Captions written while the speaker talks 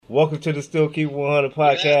Welcome to the Still Keep 100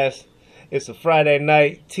 podcast. It's a Friday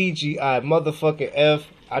night, TGI motherfucking F.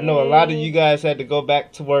 I know a lot of you guys had to go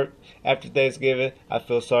back to work after Thanksgiving. I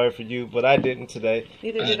feel sorry for you, but I didn't today.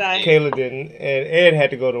 Neither did I. Kayla didn't, and Ed had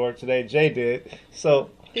to go to work today. Jay did. So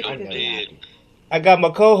I did. I got my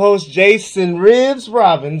co-host Jason Ribs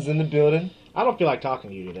Robbins in the building. I don't feel like talking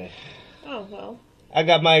to you today. Oh, well. I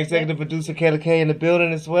got my executive producer Kayla K in the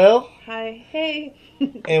building as well. Hi. Hey.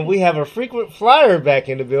 And we have a frequent flyer back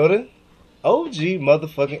in the building. OG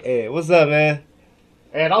motherfucking Ed. What's up, man?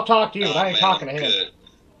 Ed, I'll talk to you, but I ain't talking to him. Good.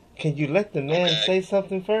 Can you let the man say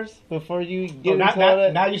something first before you get into all now,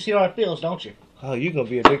 that? now you see how it feels, don't you? Oh, you're going to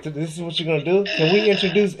be addicted. This is what you're going to do? Can we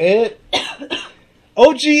introduce Ed?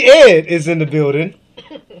 OG Ed is in the building.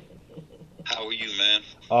 How are you, man?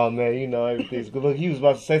 Oh, man, you know everything's good. Look, you was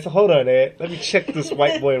about to say something. Hold on, Ed. Let me check this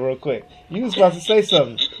white boy real quick. You was about to say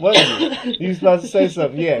something. What is it? You was about to say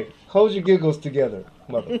something. Yeah. Hold your giggles together,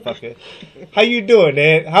 motherfucker. How you doing,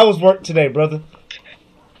 Ed? How was work today, brother?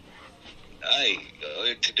 Hey,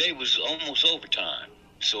 today was almost overtime.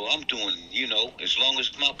 So I'm doing, as long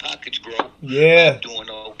as my pockets grow, Yeah. I'm doing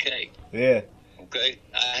okay. Yeah. Okay?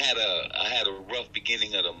 I had a rough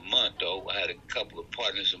beginning of the month, though. I had a couple of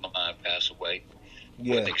partners of mine pass away.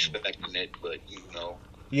 Yeah. Wasn't expecting it, but,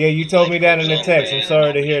 Yeah, you told me that in the text. I'm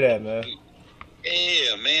sorry to hear that, man.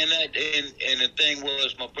 Yeah, man. And the thing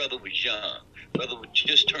was, my brother was young. Brother was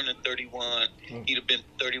just turning 31. He'd have been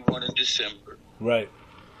 31 in December. Right.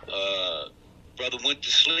 Brother went to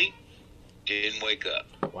sleep, didn't wake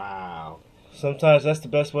up. Wow. Sometimes that's the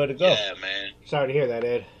best way to go. Yeah, man. Sorry to hear that,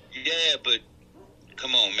 Ed. Yeah, but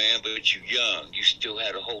come on, man. But you young. You still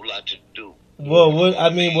had a whole lot to do. Well,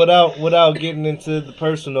 without getting into the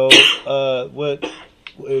personal, what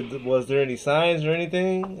was there any signs or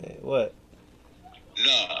anything? What?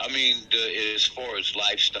 No, I mean, as far as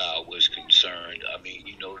lifestyle was concerned, I mean,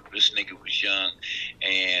 this nigga was young,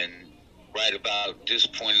 and right about this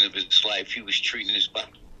point of his life, he was treating his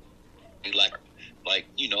body like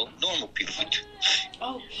normal people do.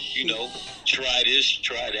 Oh, Try this,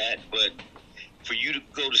 try that, but for you to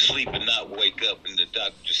go to sleep and not wake up, and the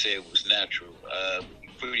doctor said it was natural, you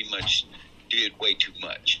pretty much did way too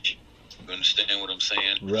much. You understand what I'm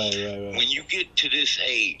saying? Right. When you get to this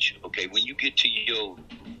age, okay, when you get to your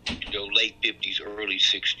late 50s, early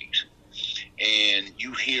 60s, and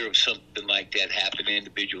you hear of something like that happen to an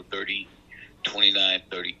individual 30, 29,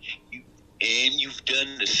 30, and you've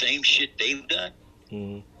done the same shit they've done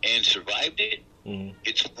and survived it,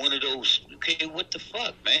 it's one of those, okay, what the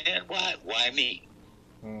fuck, man? Why me?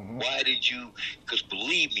 Why did you? Because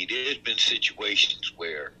believe me, there's been situations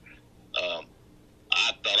where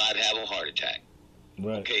I thought I'd have a heart attack.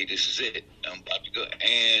 Right. Okay, this is it. I'm about to go.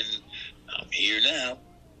 And I'm here now.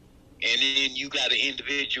 And then you got an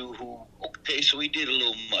individual who, okay, so he did a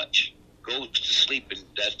little much. Goes to sleep and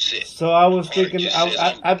that's it. So I was Heart thinking, just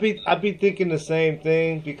says, I'd be thinking the same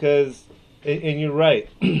thing because, and you're right.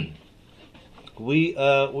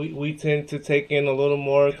 We tend to take in a little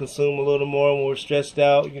more, consume a little more when we're stressed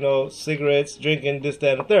out. Cigarettes, drinking, this,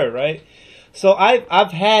 that, and the third, right? So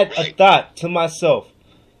I've had a thought to myself.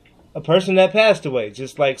 A person that passed away,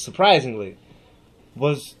 just like surprisingly,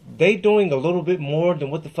 was they doing a little bit more than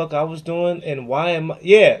what the fuck I was doing, and why am I?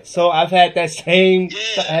 Yeah. So I've had that same.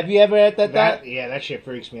 Yeah. Have you ever had that thought? Yeah, that shit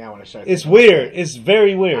freaks me out when I start. It's thinking weird. about that. It's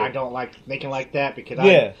very weird. I don't like thinking like that because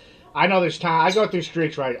Yeah. I know there's time. I go through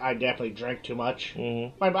streaks where I definitely drink too much.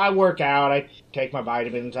 I work out. I take my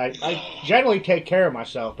vitamins. I generally take care of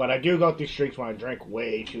myself, but I do go through streaks when I drink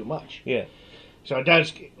way too much. Yeah. So it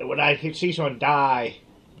does. When I see someone die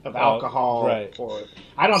of alcohol, right. or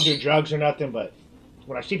I don't do drugs or nothing, but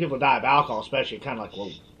when I see people die of alcohol, especially, kind of like, whoa.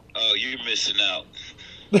 oh, you're missing out.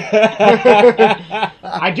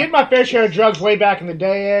 I did my fair share of drugs way back in the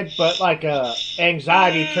day, Ed, but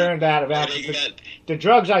anxiety turned out of alcohol. The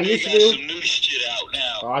drugs I used to They got do. some new shit out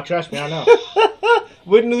now. Oh, trust me, I know.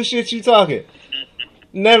 What new shit you talking?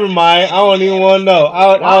 Never mind. I don't even want to know.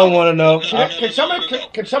 I don't want to know. Can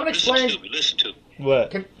someone explain? Listen to me.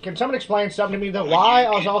 What? Can someone explain something to me though? Why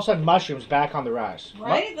is all of a sudden mushrooms back on the rise?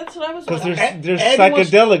 Right? That's what I was Because wondering. there's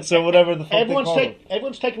Everyone's- psychedelics or whatever the fuck they call them.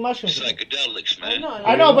 Everyone's taking mushrooms. again. Psychedelics, man.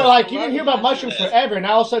 I know, but you didn't hear about mushrooms forever, and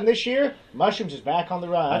all of a sudden this year, mushrooms is back on the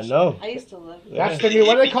I rise. know. I used to love it. That's the new.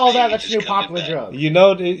 What do they call that? That's the new popular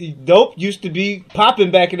drug. Dope used to be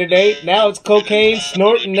popping back in the day. Now it's cocaine,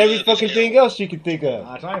 snort, and every fucking thing else you can think of.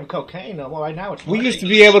 It's not even cocaine no more. Right now it's. We used to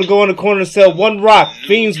be able to go in the corner and sell one rock.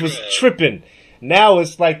 Fiends was tripping. Now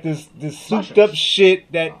it's like this souped up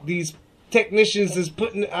shit that these technicians is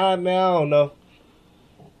putting. Man, I don't know.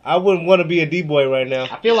 I wouldn't want to be a D-boy right now.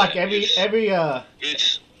 I feel like every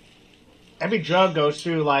It's every drug goes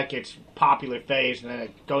through like its popular phase, and then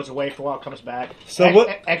it goes away for a while, comes back. So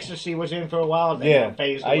what? Ecstasy was in for a while. Then Yeah, it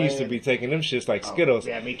phased I away. used to be taking them shits like Skittles.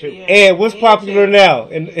 Yeah, me too. Yeah. And what's Me popular too. now?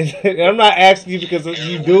 And I'm not asking you because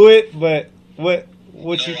you do it, but what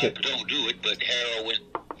No, you I think? don't do it, but heroin.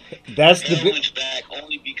 That's the big. Heroin's back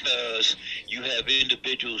only because you have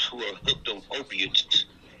individuals who are hooked on opiates.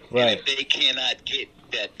 And Right. if they cannot get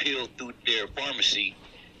that pill through their pharmacy,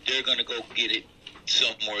 they're going to go get it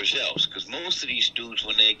somewhere else. Because most of these dudes,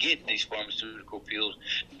 when they get these pharmaceutical pills,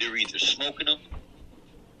 they're either smoking them,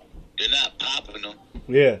 they're not popping them.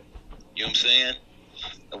 Yeah. You know what I'm saying?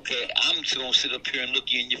 Okay, I'm just going to sit up here and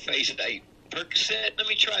look you in your face. Hey, Percocet, let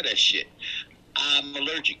me try that shit. I'm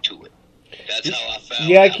allergic to it. That's how I found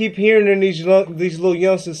Yeah, I out. keep hearing in these little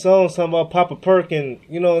youngster songs talking about Papa Perk and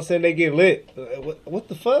you know what I'm saying, they get lit. What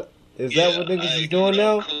the fuck? Is that what niggas is doing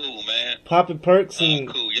now? Cool, man. Popping perks I'm and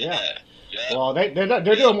cool, yeah. Well, they're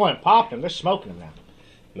doing more than pop them. They're smoking them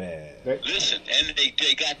now. man. Listen, and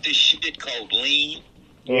they got this shit called lean,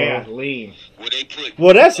 Yeah, lean. where they put.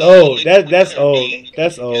 Well, that's old. liquid That's old. codeine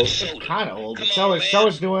That's and old. soda. Kind of old, but Come on, so man.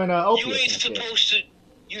 is doing You opiates ain't and shit. supposed to.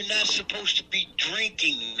 You're not supposed to be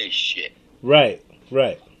drinking this shit. Right.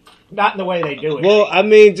 Not in the way they do it. Well, I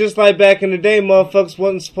mean, just like back in the day, motherfuckers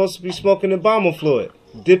wasn't supposed to be smoking embalmer fluid,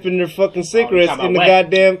 dipping their fucking cigarettes talking in the about wet.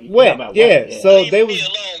 goddamn You wet. talking about Yeah. wet, yeah. So Leave they me was.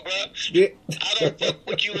 alone, bro. Yeah. I don't fuck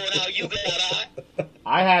with you on how you got high.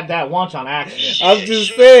 I had that once on accident. I'm Shit,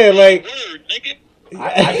 just Sherm saying, was like- the word, nigga.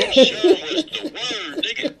 I get Sherm was the word,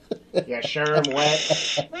 nigga. yeah, Sherm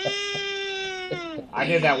wet. I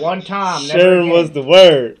did that one time. Never Sherm again. was the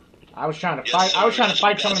word. I was trying to Yes, fight. I was sir. trying to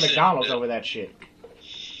fight some of the That's it. McDonald's over that shit.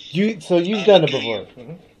 So you've done it before.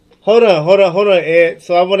 Mhm. Hold on, Ed.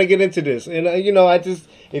 So I want to get into this, and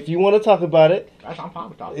if you want to talk about it, I'm fine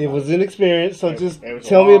with talking it about was an experience. So It- just it was a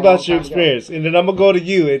tell me long, about long your time ago. experience, and then I'm gonna go to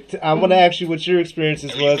you. I want to ask you what your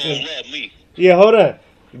experiences You was. gonna And, love me. yeah, hold on,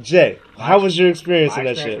 Jay. How was your experience My in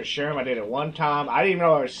that experience shit? with Sherm, I did it one time. I didn't even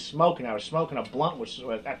know I was smoking. I was smoking a blunt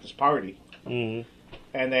at this party, Mm-hmm.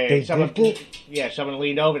 and They someone dipped someone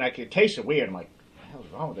leaned over and I could taste it weird. I'm like, what the hell's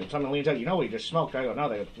wrong with it? Someone leans over, you know what you just smoked? I go, no,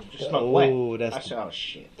 they just smoked wet. Oh, I that's said, oh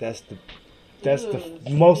shit. the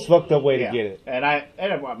most fucked up way to Yeah. get it. And I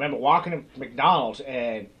remember walking to McDonald's,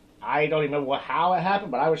 and I don't even remember how it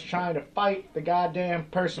happened, but I was trying to fight the goddamn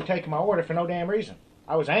person taking my order for no damn reason.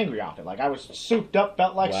 I was angry off it. Like, I was souped up,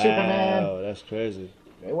 felt like Superman. Wow, that's crazy.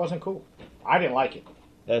 It wasn't cool. I didn't like it.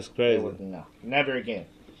 That's It crazy. was, no, never again.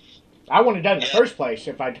 I wouldn't have done it in the first place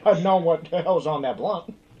if I'd known what the hell was on that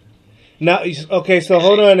blunt. Now, okay, so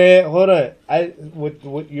hold on, Ed. Hold on.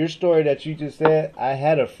 With your story that you just said, I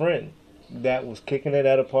had a friend that was kicking it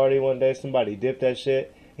at a party one day. Somebody dipped that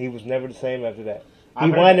shit. He was never the same after that. He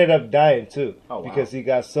I've heard winded up dying too, Oh, wow. because he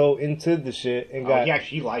got so into the shit and got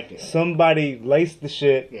He liked it. somebody laced the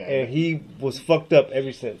shit, Yeah. and he was fucked up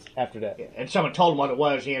ever since after that. Yeah. And someone told him what it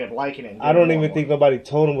was. He ended up liking it. And I don't didn't even want think more. nobody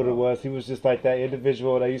told him what it was. He was just like that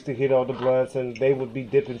individual that used to hit all the blunts, and they would be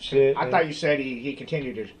dipping shit. I and thought you said he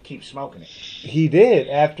continued to keep smoking it. he did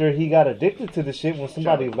after he got addicted to the shit when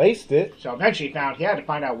somebody laced it. So eventually he had to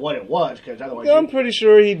find out what it was, because otherwise... Yeah, I'm pretty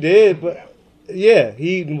sure he did, but yeah,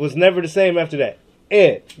 he was never the same after that.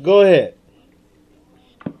 Ed, go ahead.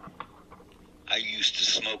 I used to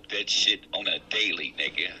smoke that shit on a daily,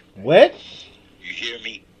 nigga. What? You hear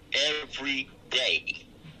me? Every day.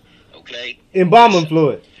 Okay? Embalming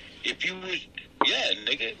fluid. If you was, yeah,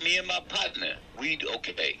 nigga, me and my partner,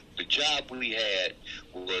 the job we had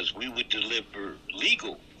was we would deliver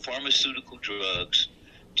legal pharmaceutical drugs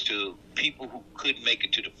to people who couldn't make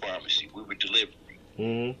it to the pharmacy. We were delivering.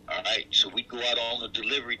 Mm-hmm. All right, so we go out on the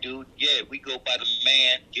delivery, dude. Yeah, we go by the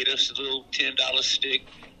man, get us a little $10 stick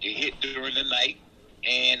to hit during the night,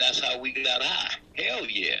 and that's how we got high. Hell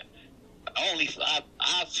yeah!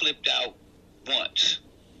 I flipped out once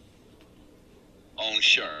on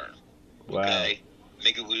Sherm. Wow. Okay,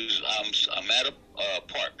 nigga I'm at a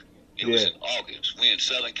park. It was Yeah. in August. We in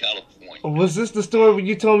Southern California. Was this the story when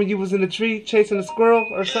you told me you was in a tree chasing a squirrel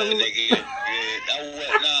or Yeah, something? nigga. Yeah,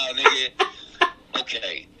 that was nigga.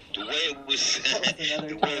 Okay, the way it was,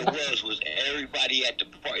 the way it was everybody at the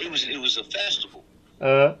park. It was a festival.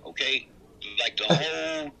 Okay, like the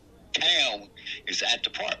whole town is at the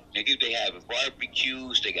park. Nigga, they have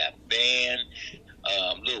barbecues. They got band.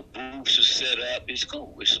 Little booths are set up. It's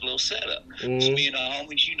cool. It's a little setup. So Mhm. me and our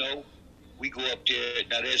homies, we go up there.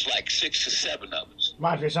 Now there's like 6 or 7 of us.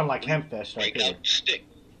 Might be something like Hempfest right Break there. out the stick,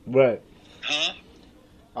 Right. huh?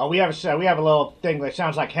 Oh, we have a little thing that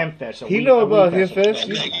sounds like Hempfest. He know about Hempfest.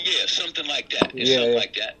 Yeah. Okay, yeah, something like that. It's Yeah, something yeah.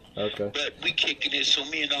 like that. Okay. But we kicking it, so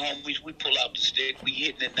me and the homies, we pull out the stick, we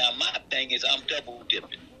hitting it. Now my thing is I'm double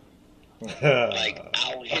dipping. Like,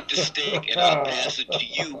 I'll hit the stick and I'll pass it to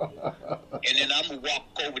you, and then I'm gonna walk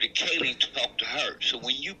over to Kaylee and talk to her. So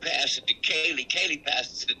when you pass it to Kaylee, Kaylee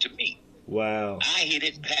passes it to me. Wow. I hit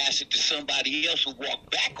it, pass it to somebody else, and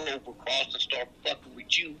walk back over across and start fucking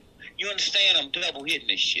with you. You understand? I'm double hitting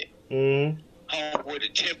this shit. Where the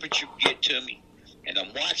temperature get to me, and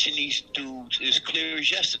I'm watching these dudes as clear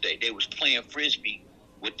as yesterday. They was playing frisbee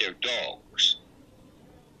with their dogs.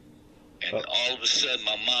 And all of a sudden,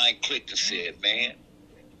 my mind clicked and said, man,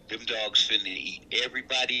 them dogs finna eat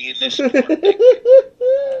everybody in this park.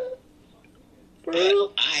 But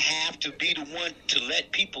I have to be the one to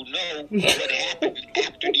let people know what happened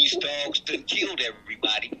after these dogs done killed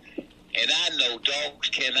everybody. And I know dogs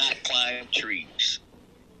cannot climb trees.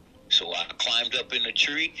 So I climbed up in a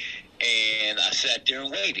tree, and I sat there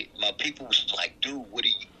and waited. My people was like, dude, what are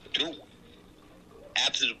you doing?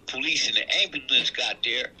 After the police and the ambulance got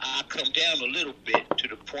there, I come down a little bit to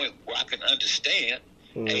the point where I can understand.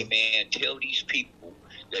 Hey, man, tell these people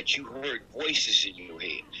that you heard voices in your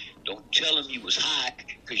head. Don't tell them you was high,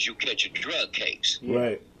 because you'll catch a drug case.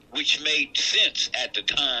 Right. Which made sense at the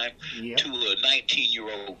time to a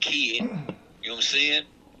 19-year-old kid. You know what I'm saying?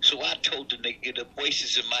 So I told the nigga the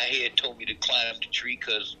voices in my head told me to climb the tree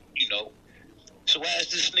because, you know. So as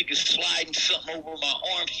this nigga sliding something over my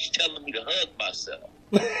arm, he's telling me to hug myself.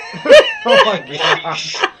 Oh my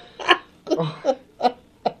god.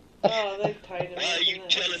 Oh, they tied him. Why are you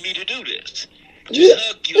telling me to do this? Just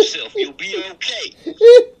hug yourself. You'll be okay.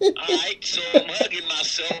 All right, so I'm hugging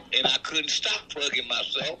myself, and I couldn't stop hugging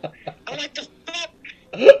myself. I'm like, the fuck?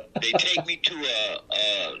 They take me to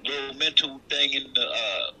a little mental thing in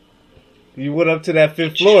the You went up to that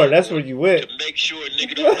 5th floor. That's where you went. to make sure a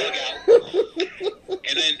nigga don't hug out.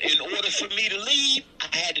 And then in order for me to leave,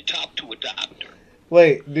 I had to talk to a doctor.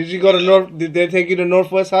 Wait, did you go to North? Did they take you to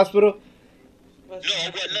Northwest Hospital? No, I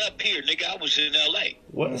wasn't up here, nigga. I was in L.A.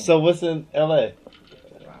 What? So what's in L.A.?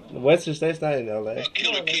 Western State's not in L.A.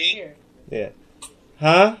 Killer King. Yeah.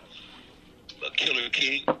 Huh? Killer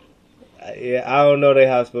King. Yeah, I don't know their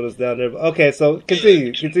hospitals down there. But okay, so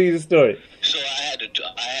continue the story. So I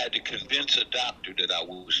had to convince a doctor that I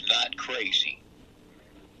was not crazy.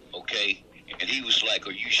 Okay? And he was like,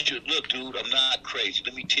 oh, you should look, dude, I'm not crazy.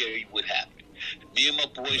 Let me tell you what happened. Me and my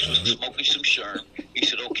boys was smoking some sherm. He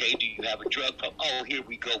said, okay, do you have a drug problem? Oh, here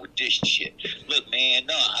we go with this shit. Look, man,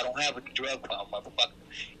 no, I don't have a drug problem, motherfucker.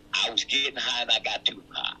 I was getting high and I got too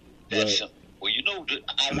high. That's simple. Well, you know,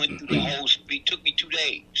 I went through the whole speed. It took me 2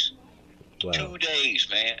 days. Wow. 2 days,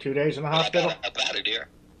 man. 2 days in the But hospital? I got up out of there.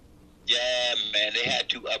 Yeah, man, they had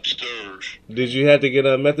to upstairs. Did you have to get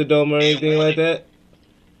a methadone or anything like that?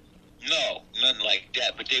 No, nothing like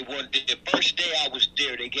that. But they wanted the first day I was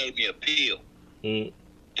there, they gave me a pill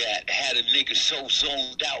that had a nigga so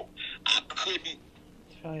zoned out. I couldn't.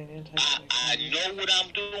 I know what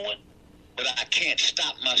I'm doing, but I can't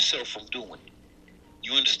stop myself from doing it.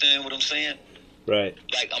 You understand what I'm saying? Right.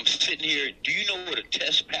 Like, I'm sitting here. Do you know what a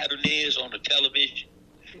test pattern is on the television?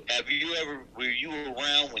 Have you ever, were you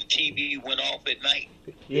around when TV went off at night?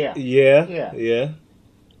 Yeah. Yeah.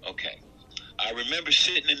 Okay. I remember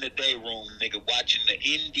sitting in the day room, nigga, watching the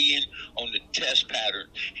Indian on the test pattern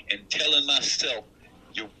and telling myself,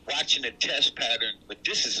 you're watching a test pattern, but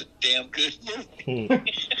this is a damn good movie.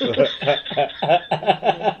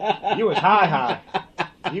 You was high.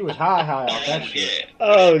 You was high off that shit.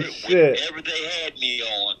 Oh, shit. Whatever they had me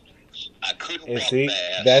on, I couldn't And walk see,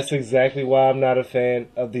 fast. that's exactly why I'm not a fan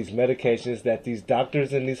of these medications that these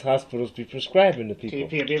doctors in these hospitals be prescribing to people.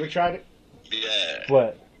 TP, have you ever tried it? Yeah.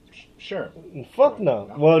 What? Sure. Fuck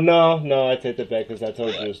no. Well, no, I take that back because I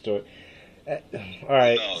told you a story. All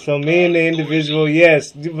right, so me and the individual,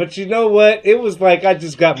 yes, but you know what? It was like I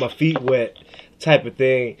just got my feet wet, type of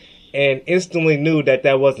thing, and instantly knew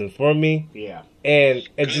that wasn't for me. Yeah. And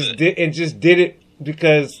just did it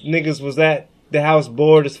because niggas was at the house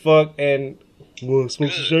bored as fuck and. You want to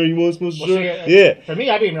smoke some shirt? You want to smoke some shirt? Yeah. For me,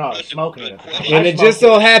 I didn't know I was smoking it. And it just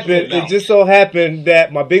so happened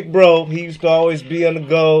that my big bro, he used to always be on the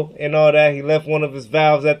go and all that. He left one of his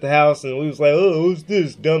valves at the house, and we was like, "Oh, who's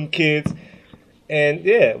this? Dumb kids." And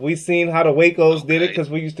yeah, we seen how the Wacos did it because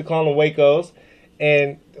we used to call them Wacos.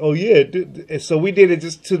 And oh yeah, so we did it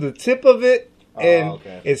just to the tip of it. And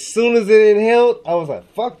as soon as it inhaled, I was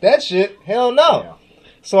like, "Fuck that shit! Hell no!" Yeah.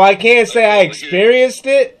 So I can't say I experienced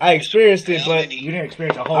it. I experienced it, but you didn't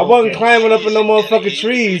experience a whole. I wasn't climbing up in no motherfucking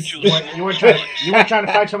trees. You weren't trying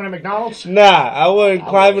to fight someone at McDonald's? Nah, I wasn't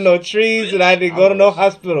climbing no trees, and I didn't go to no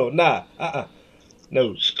hospital. Nah,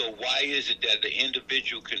 No. So why is it that the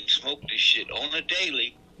individual can smoke this shit on a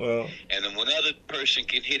daily Well, And then one other person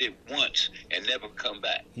can hit it once and never come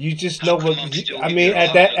back. you just know How come what. I'm still I mean,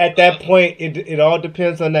 getting at that point, it all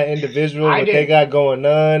depends on that individual, I what did. they got going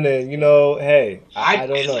on, and hey, I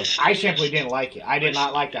don't know. I simply didn't like it. I did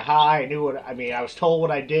not like the high. I knew what. I mean, I was told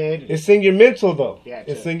what I did. It's in your mental, though. Yeah,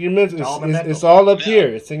 it's in your mental. it's all in the It's mental. it's all up Now- here.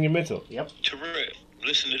 It's in your mental. Yep. Terrific.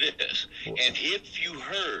 Listen to this. And if you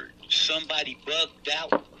heard somebody bugged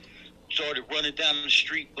out, started running down the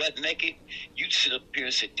street butt naked, you'd sit up here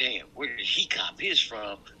and say, damn, where did he cop his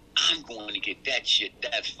from? I'm going to get that shit.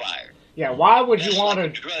 That's fire. Yeah. Why would That's you want like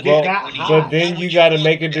a to drug get Well, that addict. high? but then Why you would got to want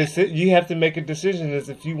make a that? decision. You have to make a decision as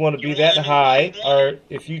if you want to be You that wanna know high what you want? or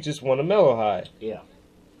if you just want a mellow high. Yeah.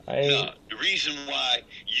 I ain't. No, the reason why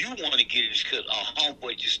you want to get it is because a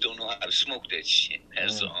homeboy just don't know how to smoke that shit.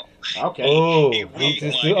 That's all. Okay. Oh, He he just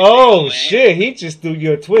wants threw, to oh take shit! He just threw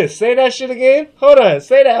you a twist. Say that shit again. Hold on.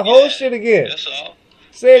 Say that whole Yeah, shit again. That's all.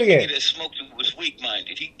 Say it The nigga again. that smoked it was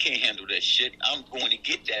weak-minded. He can't handle that shit. I'm going to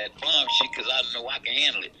get that bomb shit because I know I can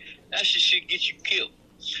handle it. That shit gets you killed.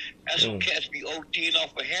 That's when cats be ODing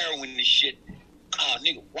off of heroin and shit. Oh,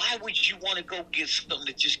 nigga, why would you want to go get something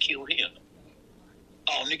that just killed him?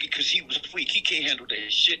 Oh, nigga, because he was weak. He can't handle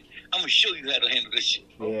that shit. I'm going to show you how to handle this shit.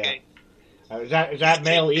 Okay? Is that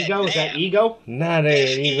male ego? Is that ego? Nah, that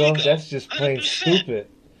That's ain't ego. ego. That's just plain 100%. stupid.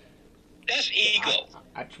 That's ego.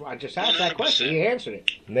 I just asked that question. He answered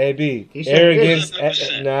it. Maybe He said it arrogance. is.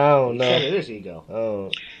 No, He said it no. is ego.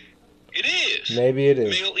 Oh, It is. maybe it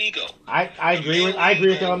is. Male ego. I agree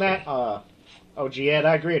with you on that. OG Ed,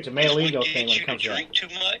 I agree. It's a male ego thing when it comes to that. It gets you to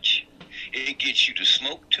drink too much. It gets you to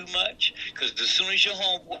smoke too much. Because as soon as your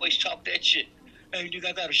homeboys talk that shit, hey, nigga,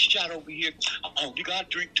 I got a shot over here. Oh, nigga, I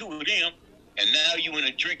drink two of them. And now you in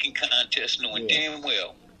a drinking contest knowing Yeah. damn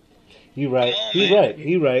well. You right. Come on, He man. right.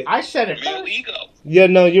 He right. I said it Male first. ego. Yeah,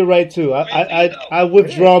 no, you're right too. I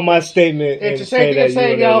withdraw my statement and It's the same say thing that as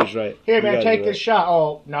saying, you yo, was right. here, You man, guys take are this right. shot.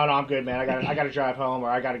 Oh, no, I'm good, man. I gotta drive home, or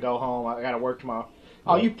I gotta go home. I gotta work tomorrow.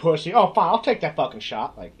 Oh, you pussy. Oh, fine. I'll take that fucking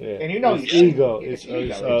shot. Like, Yeah. and you know it's you should. ego. It's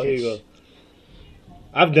all ego.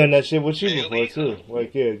 I've done that shit with you Male before ego. too.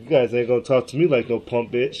 Like, yeah, you guys ain't gonna talk to me like no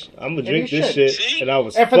pump bitch. I'm gonna drink you this should. shit, See? and I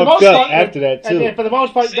was And for the fucked most up part, after that And too. then for the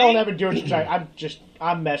most part, See? don't ever do it.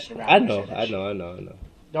 I'm messing around. I when know, say that I shit. know.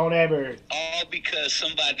 Don't ever. All because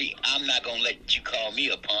somebody, I'm not going to let you call me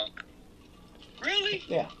a punk. Really?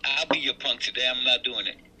 Yeah. I'll be your punk today. I'm not doing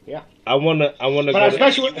it. I wanna But go.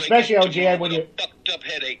 especially- You wake up OG, tomorrow when with you- a fucked up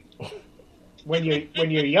headache. When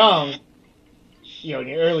you're young, you know, in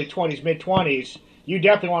your early 20s, mid 20s, you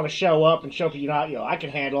definitely want to show up and show people, I can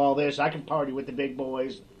handle all this. I can party with the big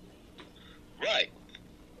boys. Right.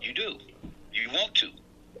 You do. You want to.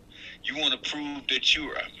 You want to prove that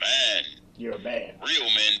you're a man. You're a man. Real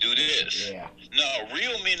men do this. Yeah. No,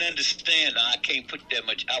 real men understand I can't put that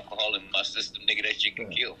much alcohol in my system, nigga. That shit can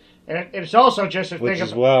kill. And it's also just a Which thing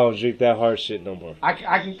is of, why I don't drink that hard shit no more. I can,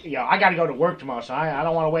 I got to go to work tomorrow, so I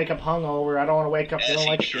don't want to wake up hungover. I don't want to wake up As feeling he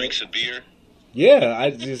like shit. drinks a beer. Yeah,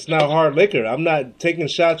 it's not hard liquor. I'm not taking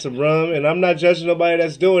shots of rum, and I'm not judging nobody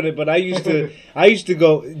that's doing it. But I used to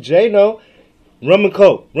go. Jay, no, rum and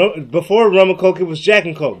coke. Before rum and coke, it was Jack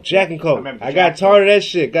and Coke. Jack and Coke. remember I Jack got tired of that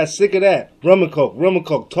shit. Got sick of that. Rum and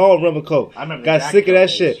coke, tall rum and coke. I remember Got Jack sick of and that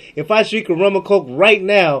Coke shit. days. If I drink a rum and coke right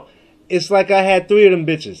now, it's like I had 3 of them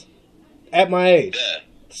bitches at my age. Yeah.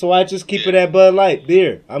 So I just keep it at Bud Light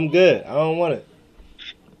beer. I'm good. I don't want it.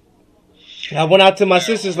 I went out to my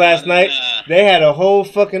sister's last night. They had a whole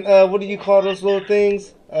fucking what do you call those little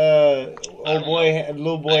things?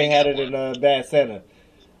 Little boy had it in Bad Santa.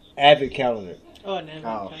 Advent calendar. Oh, never.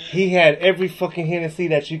 Oh. He had every fucking Hennessy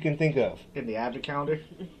that you can think of. In the advent calendar.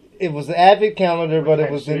 It was an Advent calendar, but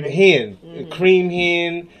it was in hen, Mm-hmm. cream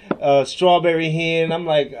hen, strawberry hen. I'm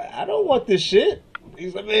like, I don't want this shit.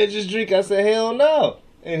 He's like, man, just drink. I said, hell no.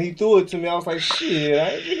 And he threw it to me. I was like, shit, I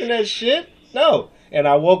ain't drinking that shit. No. And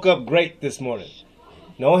I woke up great this morning.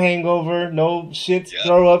 No hangover, no shits, Yeah.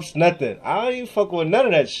 throw ups, nothing. I don't even fuck with none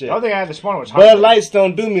of that shit. The only thing I had this morning was Bud heartburn. Lights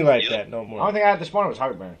don't do me like Yep. that no The only more. thing I had this morning was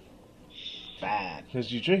heartburn. Bad.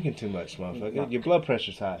 Because you're drinking too much, motherfucker. Your blood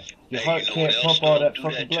pressure's high. Your Hey, heart you know can't what pump else all don't that do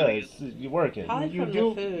fucking that to blood. you? You're working. Probably You from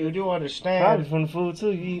do the food. you do understand. Probably from the food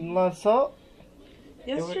too. You eating a lot of salt?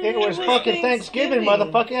 Yesterday It was fucking Thanksgiving,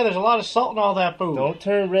 motherfucker. Yeah, there's a lot of salt in all that food. Don't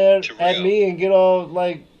turn red To at real. me and get all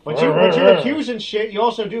like. But you're accusing shit. You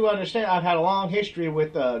also do understand. I've had a long history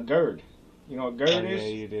with GERD. You know what GERD Oh, is? yeah,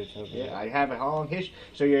 you did tell me Yeah, that. I have a long history.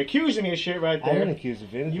 So you're accusing me of shit right I didn't there. accuse you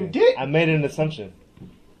of anything. You did. I made an assumption.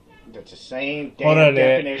 That's the same Hold damn on,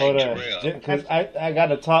 Ed. definition. Hold on. Real. Because I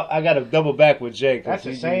gotta talk. I gotta double back with Jay. 'cause That's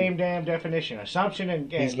the he- same damn definition. Assumption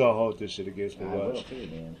and He's gonna hold this shit against me. I will Watch. too,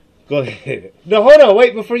 man. Go ahead. No, hold on.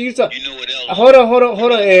 Wait, before you talk. You know what else? Hold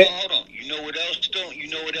on, Ed. Hold on. You know what else don't? You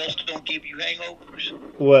know what else don't give you hangovers?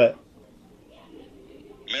 What?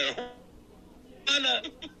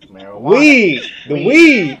 Marijuana. Weed. The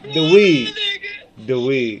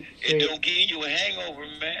weed. It don't give you a hangover,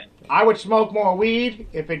 man. I would smoke more weed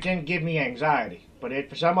if it didn't give me anxiety. But it,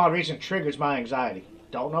 for some odd reason, triggers my anxiety.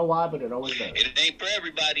 Don't know why, but it always does. It ain't for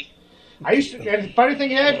everybody. I used to, and the funny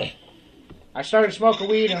thing is, I started smoking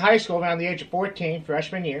weed in high school around the age of 14,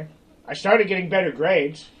 freshman year. I started getting better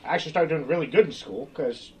grades. I actually started doing really good in school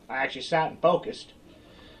because I actually sat and focused.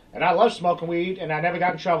 And I loved smoking weed, and I never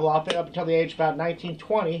got in trouble off it up until the age of about 19,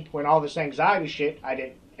 20, when all this anxiety shit I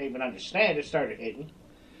didn't even understand it started hitting.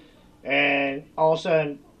 And all of a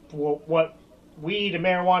sudden, what weed and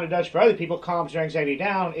marijuana does for other people calms their anxiety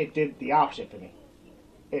down, it did the opposite for me.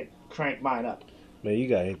 It cranked mine up. Man, you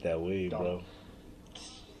gotta hit that weed, Don't. bro.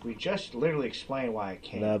 We just literally explained why I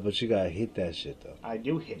can't. Nah, but you gotta hit that shit though. I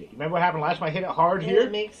do hit it. Remember what happened last time I hit it hard And here?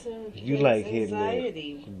 it makes him You makes like hitting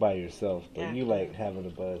anxiety. it by yourself, but you Yeah. like having a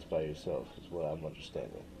buzz by yourself. Is what I'm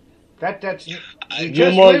understanding. That's we You're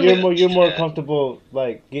just You're literally- more comfortable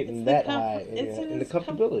like getting It's the that comfort- high it's in in the his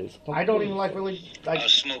comfortability. It's I don't even like really like. I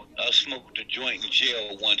smoked a joint in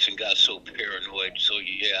jail once and got so paranoid. So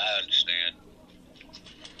yeah, I understand.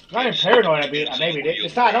 Not in paranoid.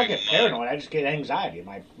 It's not. I don't get paranoid. I just get anxiety.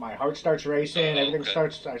 My heart starts racing. Oh, Everything okay.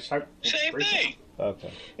 starts. I start. Same freaking thing.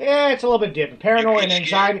 Okay. Yeah, it's a little bit different. Paranoid and You get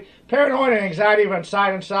anxiety. Paranoid and anxiety run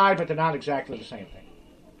side and side, but they're not exactly the same thing.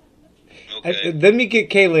 Okay. Let me get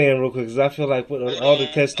Kayla in real quick because I feel like with all the Hold on.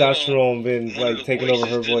 testosterone been One of like the taking over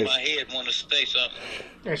her voices in voice. my head want to say something.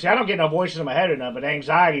 Yeah, see, I don't get no voices in my head or nothing, but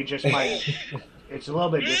anxiety just might. It's a little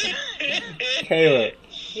bit different. Kayla,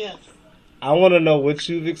 Yes. I want to know what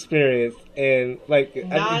you've experienced and like,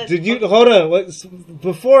 Not- did you hold on?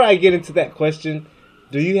 Before I get into that question,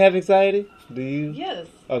 do you have anxiety? Do you? Yes.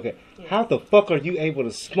 Okay. Yes. How the fuck are you able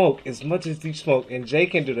to smoke as much as you smoke? And Jay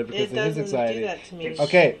can do that because It of his doesn't anxiety. do that to me.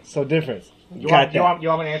 Okay, so difference. You Got want, you, want, you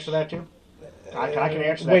want me to answer that too? I can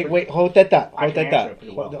answer that. Wait, hold that thought. I Hold can that answer thought. it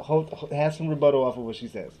pretty well. Hold, have some rebuttal off of what she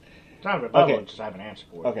says. It's not a rebuttal, Okay. it's just I have an answer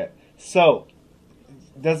for it. Okay, so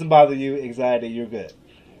doesn't bother you, anxiety, you're good.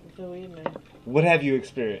 The weed, man. What have you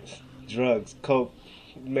experienced? Drugs, coke,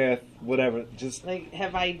 meth, whatever. Just Like,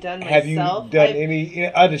 have I done myself? have you done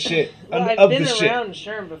any other shit? Well, I've of been the shit. around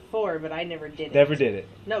Sherm before, but I never did it. Never did it.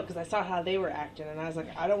 No, because I saw how they were acting, and I was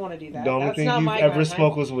like, I don't want to do that. The only That's thing not you've my ever kind.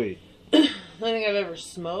 smoked was weed. The only thing I've ever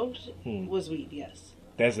smoked Hmm. was weed. Yes.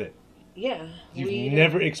 That's it. Yeah. You've weed.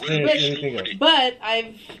 never experienced But- anything else. But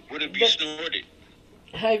I've What if you But- snorted?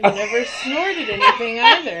 never snorted anything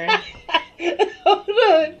either. Hold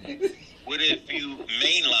on. What if you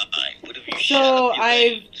mainline? What if you So shot up your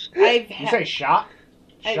I've veins? I've You had say shot?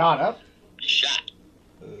 I- Shot up? Shot.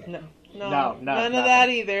 no, No, none of nothing. that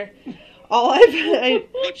either. All I've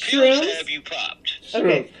What pills shrooms, have you popped?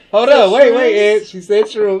 Okay. Shrooms. Hold So on, wait, shrooms- Ed. She said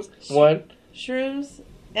shrooms. One. shrooms,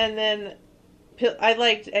 and then I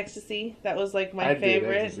liked ecstasy. That was like my I did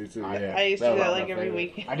favorite. ecstasy too, yeah. I used to do was that my like every favorite.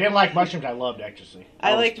 week. I didn't like mushrooms. I loved ecstasy.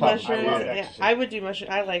 I I was liked popping- mushrooms. I loved Yeah, ecstasy. I would do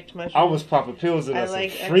mushrooms. I liked mushrooms. I was popping pills and I some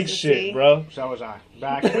like freak ecstasy. shit, bro. So was I.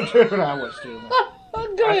 Back when I was too.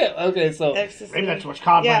 Go ahead. Okay, so ecstasy. Maybe that's what's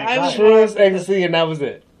caused Yeah, my I was anxiety. shrooms, ecstasy, and that was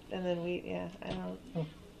it. And then weed. Yeah, I don't.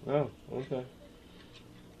 Oh, okay.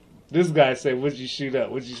 This guy said, "Would you shoot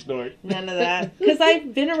up? Would you snort?" None of that. Because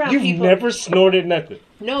I've been around You've people. never snorted nothing.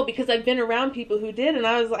 No, because I've been around people who did, and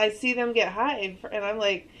I see them get high, and I'm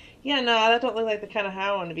like, yeah, no, that don't look like the kind of high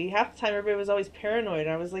I want to be. Half the time, everybody was always paranoid.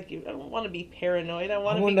 I was like, I don't want to be paranoid. I I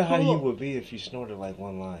want to be wonder cool. how you would be if you snorted like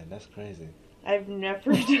one line. That's crazy. I've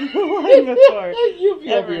never done a line before. You'd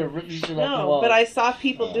be over Ever. here ripping shit off the No, wall. but I saw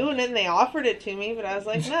people doing it, and they offered it to me, but I was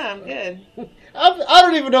like, nah, I'm good. I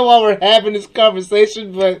don't even know why we're having this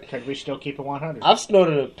conversation, but Could we still keep it 100? I've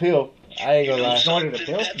snorted a pill. I ain't gonna You know lie. snorted a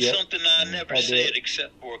something? pill? That's Yep. something I never I did. said,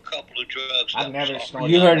 except for a couple of drugs. I've that never was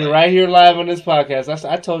snorted. You heard it right here live on this podcast.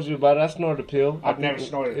 I told you about it. I snorted a pill. I've I never think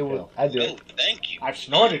snorted a it was- pill. I No, did. thank you. I've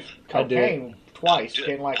snorted I did. cocaine twice.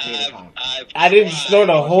 Didn't like it either time. I didn't snort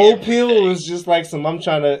a whole pill. It It was just like I'm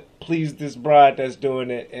trying to please this bride that's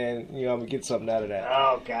doing it, and I'm gonna get something out of that.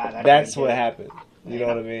 Oh God, I That's couldn't what do it. happened. You know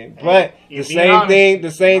what I mean? Hey, But you're the being same honest. thing,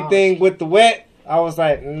 Being honest. with the wet. I was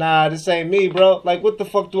like, nah, this ain't me, bro. Like, what the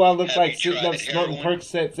fuck do I look Have like you sitting tried up snorting heroin?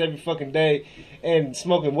 Percocets every fucking day and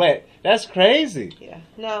smoking wet? That's crazy. Yeah.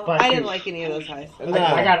 No, But I didn't you- like any of those highs.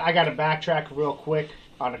 Nah. I got to backtrack real quick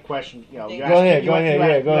on a question. You know, you Go asked, ahead, you, go ahead, you,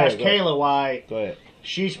 yeah, asked- go you ahead, asked go Kayla why Go ahead.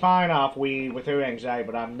 she's fine off weed with her anxiety,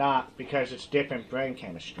 but I'm not because it's different brain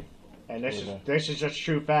chemistry, and Okay. this is just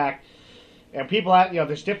true fact. And people,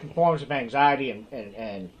 there's different forms of anxiety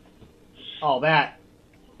and all that.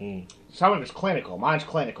 Mm. Some of it's clinical. Mine's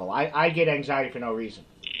clinical. I get anxiety for no reason.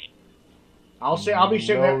 I'll be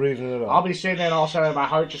sitting No there. reason at all. I'll be sitting there, and all of a sudden my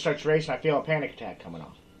heart just starts racing. I feel a panic attack coming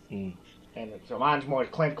on. Mm. And so mine's more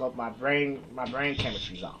clinical. My brain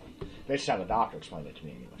chemistry's off. This is how the doctor explained it to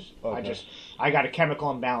me, anyways. Okay. I got a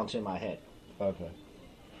chemical imbalance in my head. Okay.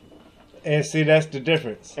 And see, that's the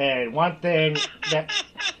difference. And one thing that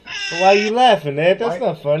Why you laughing, Ed? That's Why-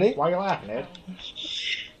 not funny. why are you laughing, Ed?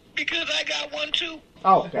 Because I got one too.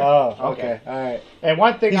 Oh, okay. Oh, okay. All right. And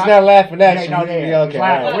one thing He's I, not laughing at Yeah, you. no, Okay. he's All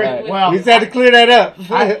right, laughing. all right. Well, we just had to clear that up.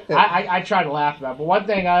 I try to laugh about it. But one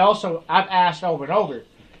thing I've asked over and over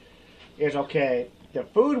is, okay, the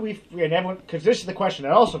food and everyone, because this is the question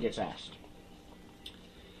that also gets asked.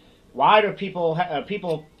 Why do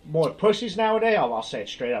people more pussies nowadays? Oh, I'll say it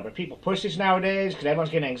straight up. Are people pussies nowadays because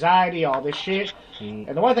everyone's getting anxiety, all this shit? Mm.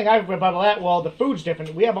 And the one thing I've rebutted that, well, the food's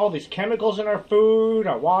different. We have all these chemicals in our food,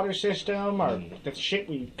 our water system, the shit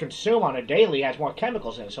we consume on a daily has more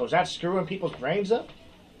chemicals in it. So is that screwing people's brains up?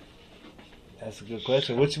 That's a good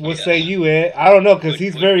question. What say you, Ed? I don't know, because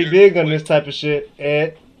he's very big on this type of shit,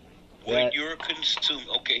 Ed. When you're consuming,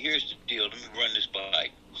 okay, here's the deal. Let me run this by.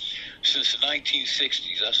 Since the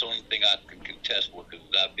 1960s, that's the only thing I can contest with, because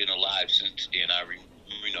I've been alive since then.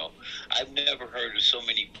 I've never heard of so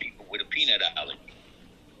many people with a peanut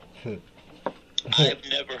allergy. I've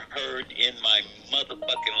never heard in my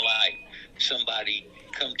motherfucking life somebody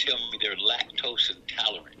come tell me they're lactose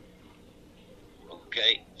intolerant.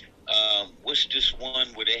 Okay? What's this one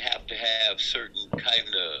where they have to have certain kind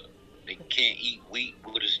of, they can't eat wheat?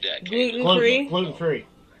 What is that? Gluten-free? Gluten-free.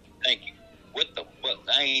 Thank you. What the fuck?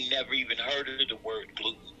 I ain't never even heard of the word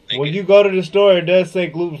gluten. When you go to the store, it does say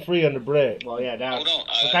gluten-free on the bread. Well, yeah, now Hold on,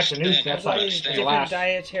 I that's the news. understand. That's I like understand. the Different last 10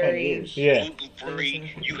 dietary. years. Yeah.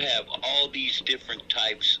 Gluten-free. You have all these different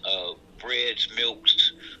types of breads,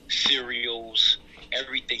 milks, cereals,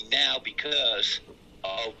 everything now because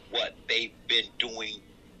of what they've been doing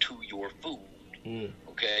to your food. Mm.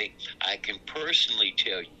 Okay? I can personally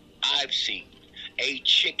tell you, I've seen a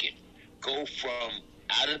chicken go from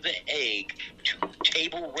out of the egg to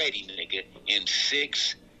table ready, nigga, in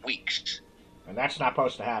 6 weeks. And that's not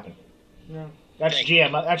supposed to happen. No. That's Thank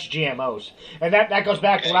GMO. That's GMOs, and that goes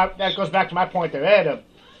back to my point there, Ed.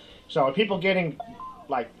 So are people getting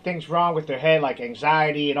like things wrong with their head, like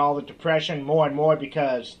anxiety and all the depression, more and more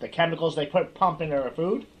because the chemicals they pump into their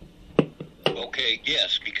food? Okay,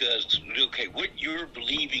 yes, because what you're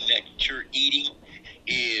believing that you're eating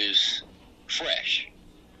is fresh.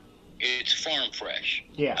 It's farm fresh.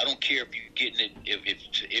 Yeah. I don't care if you're getting it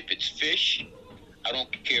if it's fish. I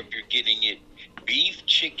don't care if you're getting it beef,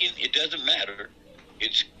 chicken. It doesn't matter.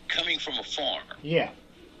 It's coming from a farm. Yeah.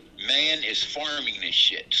 Man is farming this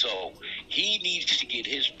shit, so he needs to get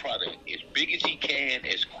his product as big as he can,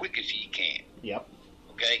 as quick as he can. Yep.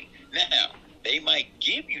 Okay? Now, they might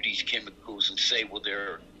give you these chemicals and say, well,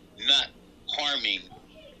 they're not harming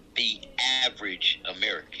the average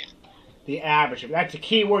American. The average. That's the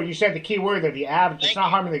key word. You said the key word there. The average. It's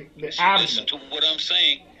not harming the average. Listen to what I'm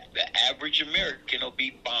saying. The average American will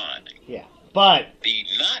be fine. Yeah. But The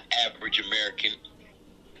not average American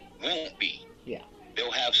won't be. Yeah.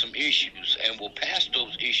 They'll have some issues and will pass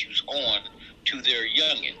those issues on to their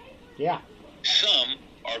youngin. yeah. Some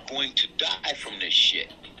are going to die from this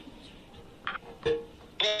shit.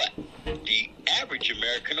 But the average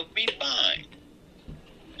American will be fine.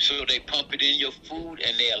 So they pump it in your food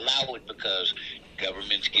and they allow it because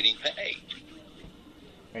government's getting paid.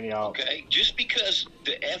 And y'all. Okay? Just because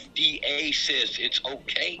the FDA says it's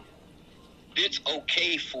okay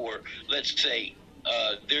for, let's say,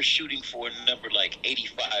 they're shooting for a number like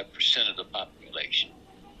 85% of the population.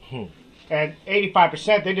 And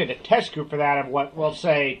 85%, they did a test group for that of what, we'll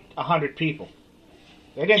say, 100 people.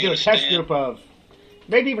 They didn't You do a test understand? group of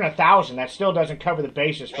maybe even 1,000. That still doesn't cover the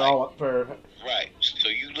basis for Right. all for. Right. So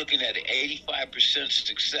you're looking at an 85%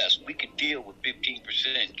 success. We could deal with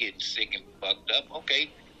 15% getting sick and fucked up.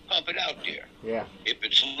 Okay, pump it out there. Yeah. If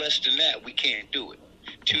it's less than that, we can't do it.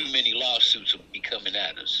 Too many lawsuits will be coming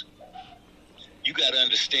at us. You got to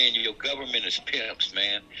understand your government is pimps,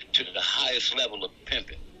 man, to the highest level of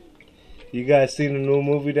pimping. You guys seen the new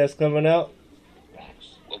movie that's coming out?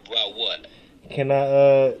 About what? Can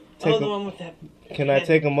I take the a, one with that. can I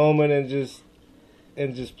take a moment and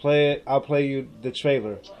just play it? I'll play you the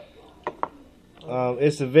trailer.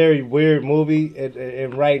 It's a very weird movie,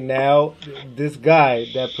 and right now, this guy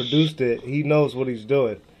that produced it, he knows what he's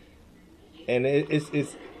doing, and it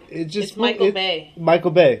just It's Michael Bay.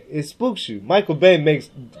 Michael Bay. It spooks you. Michael Bay makes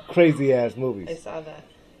crazy ass I movies. saw that.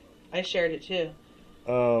 I shared it too.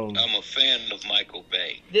 Um, I'm a fan of Michael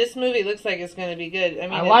Bay. This movie looks like it's going to be good. I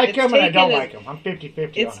mean, I like it's him and I don't taken like him. I'm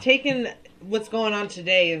 50-50 It's on him. taking what's going on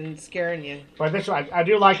today and scaring you. But this one, I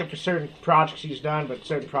do like him for certain projects he's done, but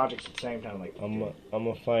certain projects at the same time. Like I'm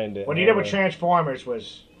gonna find it. what he did with Transformers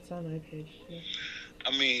was It's on my page. Yeah.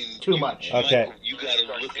 I mean, Too much. Okay. Michael, you got to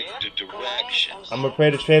look at the direction. I'm gonna play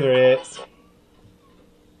the trailer, Ed.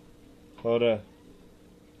 Hold on.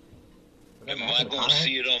 Am I going to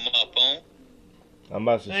see it on my phone? I'm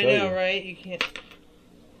about to show I know, you. right? You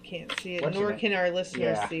can't see it, What's nor in it? can our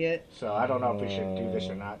listeners Yeah. see it. So I don't know if we should do this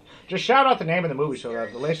or not. Just shout out the name of the movie so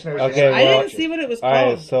that the listeners. Okay, I well- didn't see what it was All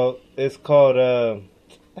called. right, so it's called.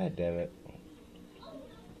 God damn it.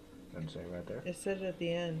 Doesn't say right there. It said it at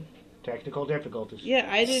the end. Technical difficulties. Yeah,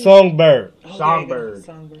 I didn't. Songbird. Oh, there you go.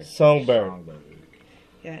 Songbird. Songbird. Songbird.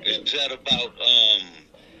 Yeah. Is that about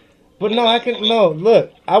But no, I can no.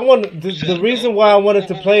 Look, I want the reason why I wanted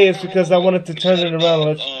to play is because I wanted to turn it around.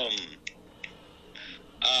 And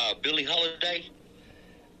Billie Holiday?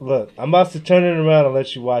 look, I'm about to turn it around and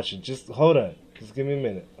let you watch it. Just hold on. Just give me a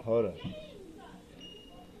minute. Hold on.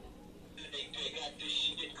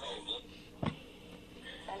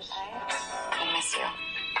 I miss you.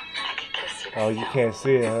 I could kiss you. Oh, you can't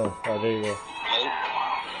see it, huh? Oh, there you go. Nope.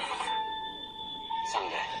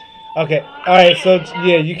 Someday. Okay. All right. So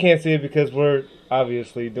yeah, you can't see it because we're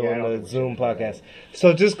obviously Yeah, I doing don't the think we Zoom should do that. podcast.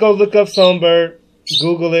 So just go look up Songbird,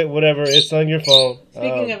 Google it, whatever. It's on your phone.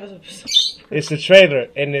 Speaking of, It's a trailer,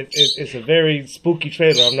 and it's a very spooky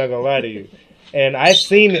trailer. I'm not gonna lie to you. And I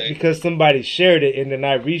seen it because somebody shared it, and then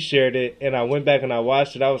I reshared it, and I went back and I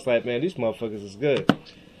watched it. I was like, man, these motherfuckers is good.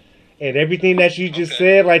 And everything that you just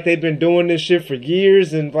said, like they've been doing this shit for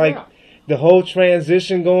years, and like Yeah. the whole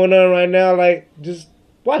transition going on right now, like just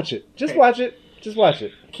watch it. Just Okay. watch it. Just watch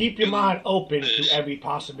it. Keep your mind open to every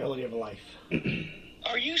possibility of life.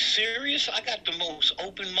 Are you serious? I got the most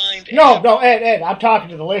open mind. No, Ed, I'm talking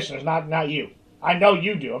to the listeners, not you. I know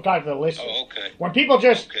you do. I'm talking to the listeners. Oh, okay. When people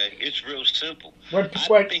just Okay, it's real simple. when, I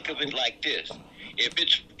when think of it like this: if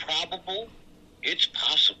it's probable, it's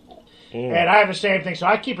possible. and I have the same thing, so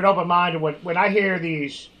I keep an open mind. And when I hear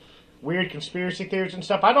these weird conspiracy theories and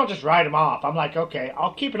stuff, I don't just write them off. I'm like, okay,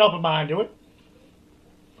 I'll keep an open mind to it.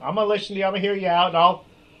 I'm gonna listen to you. I'm gonna hear you out, and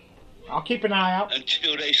I'll keep an eye out.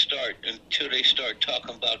 Until they start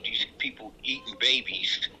talking about these people eating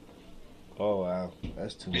babies, Oh wow,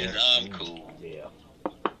 that's too then much. I'm cool. Yeah.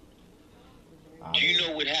 Do you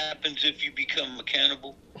know what happens if you become a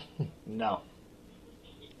cannibal? No.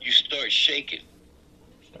 You start shaking.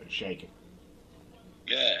 Start shaking.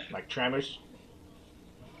 Yeah, Like tremors.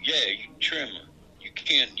 yeah, you tremor. You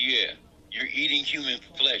can't. Yeah, you're eating human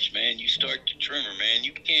flesh, man. You start to tremor, man.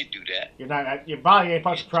 You can't do that. You're not. Your body ain't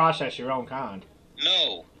supposed to process your own kind.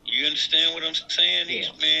 No, you understand what I'm saying? Yeah.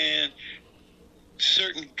 These man,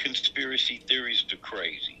 certain conspiracy theories are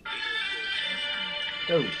crazy.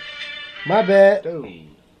 Dude. My bad. Dude.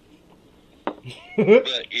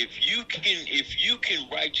 But if you can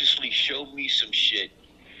righteously show me some shit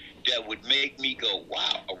that would make me go,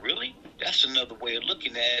 wow, really? That's another way of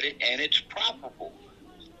looking at it, and it's probable.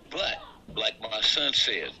 But like my son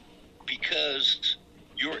said, because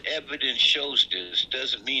your evidence shows this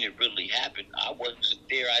doesn't mean it really happened. I wasn't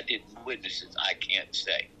there. I didn't witness it. I can't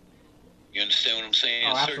say. You understand what I'm saying?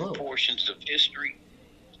 Oh, Certain absolutely. portions of history,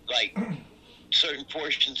 like certain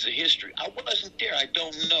portions of history, I wasn't there. I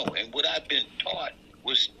don't know. And what I've been taught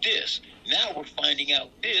was this. Now we're finding out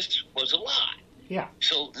this was a lie. Yeah.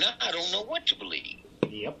 So now I don't know what to believe.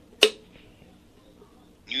 Yep.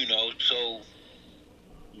 You know, so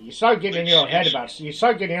You start getting in your own head about. You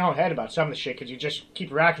start getting in your own head about some of the shit because you just keep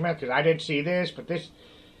racking up. Because I didn't see this, but this.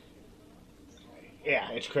 Yeah,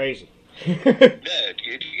 it's crazy. yeah,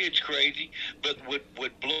 it's crazy. But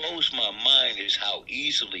what blows my mind is how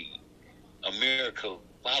easily America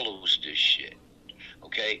follows this shit.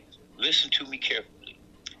 Okay? Listen to me carefully.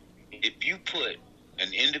 If you put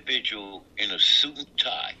an individual in a suit and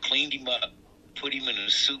tie, cleaned him up, put him in a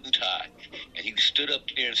suit and tie, and he stood up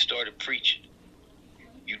there and started preaching,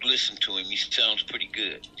 you'd listen to him. He sounds pretty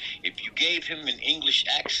good. If you gave him an English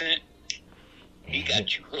accent, he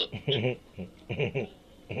got you hooked.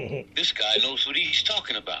 This guy knows what he's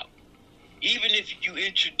talking about. Even if you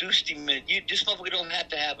introduced him, this motherfucker don't have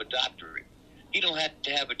to have a doctorate. He don't have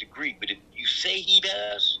to have a degree. But if you say he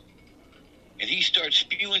does, and he starts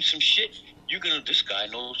spewing some shit, this guy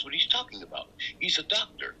knows what he's talking about. He's a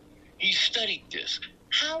doctor. He's studied this.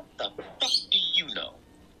 How the fuck do you know?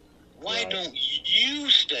 Why don't you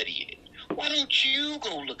study it? Why don't you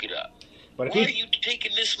go look it up? But if Why are he, you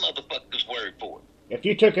taking this motherfucker's word for it? If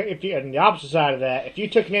you took, on the opposite side of that, if you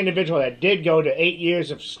took an individual that did go to 8 years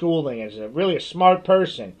of schooling, is really a smart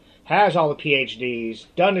person, has all the PhDs,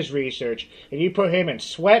 done his research, and you put him in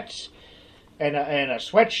sweats and a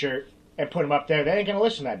sweatshirt and put him up there, they ain't gonna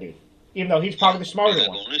listen to that dude, even though he's probably the smarter They're not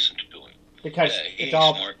one, gonna listen to him. because Yeah, he it's ain't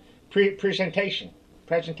all smart. presentation.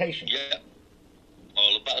 Yeah,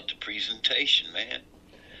 all about the presentation, man.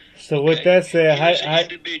 So with that said,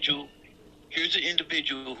 Here's an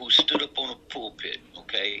individual who stood up on a pulpit,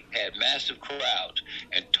 okay, had massive crowds,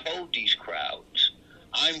 and told these crowds,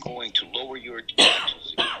 I'm going to lower your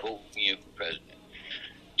taxes if you vote me in for president.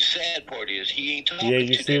 The sad part is he ain't talking yeah, to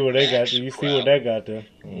you that see where they got. massive You see crowd. what that got there.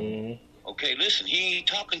 Mm-hmm. Okay, listen, he ain't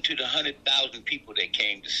talking to the 100,000 people that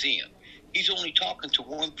came to see him. He's only talking to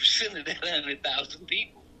 1% of that 100,000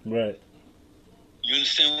 people. Right. You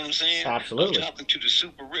understand what I'm saying? Absolutely. I'm talking to the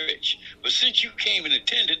super rich. But since you came in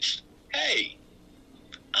attendance, hey,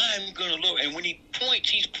 I'm going to lower. And when he points,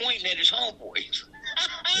 he's pointing at his homeboys.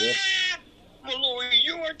 Yeah. I'm going to lower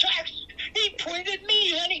your taxes. He pointed at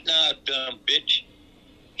me, honey. Nah, dumb bitch.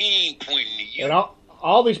 He ain't pointing at you. And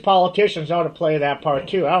all these politicians know how to play that part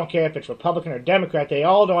too. I don't care if it's Republican or Democrat. They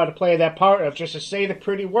all know how to play that part of just to say the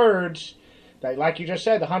pretty words. That, like you just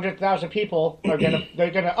said, the 100,000 people are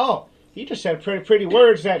they're gonna. Oh, he just said pretty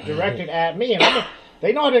words that directed at me, and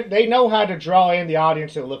they know how to draw in the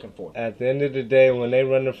audience they're looking for. At the end of the day, when they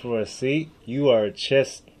running for a seat, you are a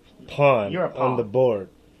chess pawn, You're a pawn on the board.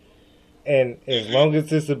 And as long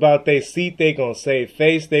as it's about their seat, they gonna save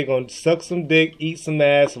face. They gonna suck some dick, eat some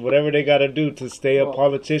ass, whatever they gotta do to stay a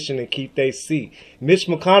politician and keep their seat. Mitch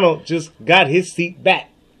McConnell just got his seat back.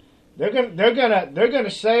 They're gonna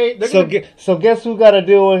say. So guess who got to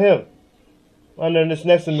deal with him under this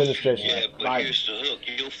next administration? Yeah, but Right. here's the hook.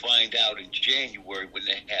 You'll find out in January when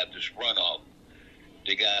they have this runoff.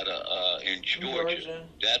 They got in Georgia.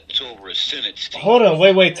 That's over a Senate seat. Hold on,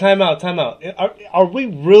 wait, time out. Are we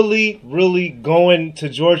really going to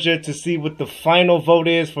Georgia to see what the final vote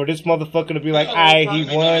is for this motherfucker to be like,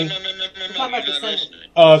 he won? No. talking about the You're not Senate. listening.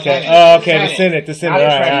 Oh, okay. The Senate. Not All the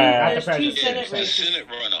right. president, not the There's two president. Senate The races. Senate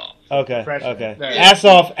runoff. Okay. President. Okay. There.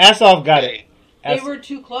 Assoff got it. They were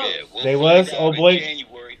too close. Yeah, we'll They find was? out Oh, in boy.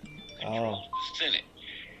 January who controls the Senate.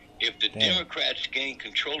 If the Damn. Democrats gain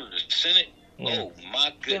control of the Senate, oh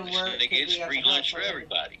my goodness, we're- nigga, it's we got free the lunch House for already.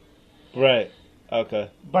 everybody. Right. Okay.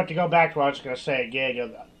 But to go back to what I was going to say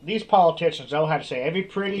again, these politicians know how to say every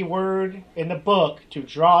pretty word in the book to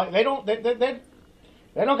draw. They don't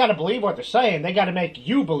got to believe what they're saying. They got to make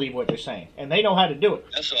you believe what they're saying, and they know how to do it.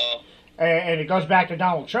 That's all. And it goes back to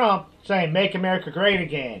Donald Trump saying "Make America Great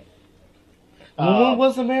Again." When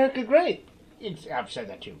was America great? I've said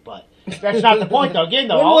that too, but that's not the point, though. Again,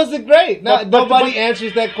 though, When was it great? But- Nobody but-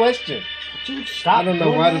 answers that question. Dude, stop. I don't know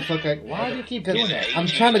doing why that. the fuck Why do you keep doing that? I'm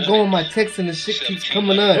trying to go on my text and the shit keeps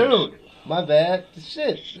coming up. Dude, My bad.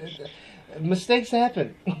 Shit. Mistakes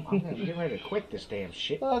happen. I'm gonna get ready to quit this damn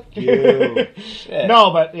shit. Fuck you. Shit.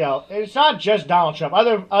 No, but it's not just Donald Trump.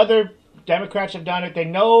 Other Democrats have done it. They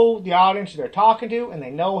know the audience they're talking to, and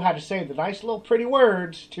they know how to say the nice little pretty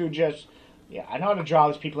words to just. Yeah, I know how to draw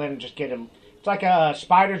these people in and just get them. It's like a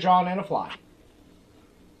spider drawing in a fly.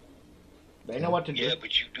 They know what to do. Yeah,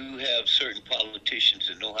 but you do have certain politicians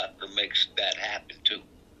that know how to make that happen too.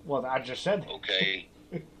 Well, I just said that. Okay.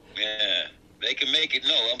 Yeah. They can make it.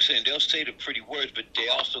 No, I'm saying they'll say the pretty words, but they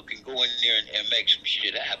also can go in there and make some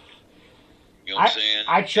shit happen. You know what I'm saying?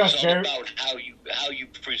 I trust it's all very- about how you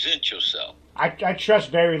present yourself. I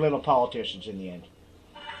trust very little politicians in the end.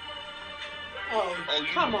 Oh, Oh, you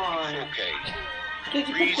come on. Okay. Did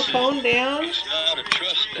you put the Reason- phone down? It's not a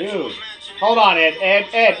trust thing. Dude, hold on, Ed.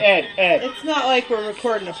 It's not like we're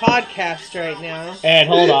recording a podcast right now. Ed,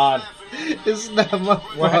 hold on. It's not my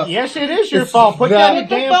fault. Well, yes, it is your It's fault. Put not- down your Put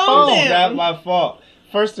the damn phone phone. down. It's not my fault.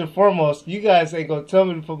 First and foremost, you guys ain't gonna tell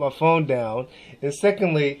me to put my phone down. And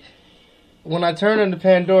secondly, when I turn on the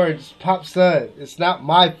Pandora, it just pops up. It's not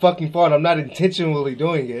my fucking fault. I'm not intentionally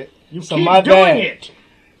doing it. You So keep my doing bad. it.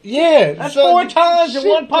 Yeah, That's 4 times in shit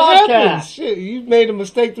one podcast. happens. Shit, you made a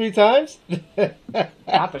mistake 3 times.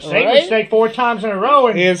 Not the same Right? mistake 4 times in a row.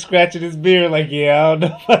 And Ian scratching his beard like, yeah, I don't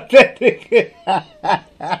know about that nigga.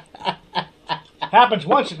 happens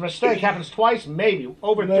once, it's a mistake. Happens twice, maybe.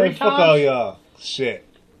 Over 3 Man, times. fuck all y'all. Shit.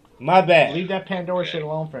 My bad. Leave that Pandora shit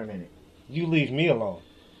alone for a minute. You leave me alone.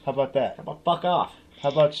 How about that? How about fuck off? How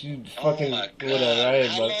about you fucking Oh my God. whatever, right?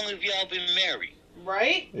 How But, long have y'all been married?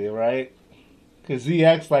 Right? yeah, right? Because he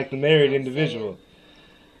acts like the married individual.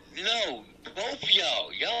 No, both of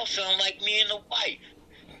y'all. Y'all sound like me and the wife.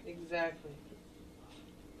 Exactly.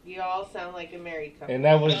 You all sound like a married couple. And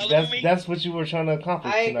that's what you were trying to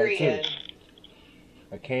accomplish I tonight agree, too. Ed.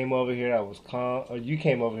 I came over here, I was calm. Or you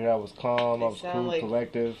came over here, I was calm. I was sound cool, like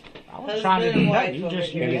collective. I was trying to husband do and that. wife You over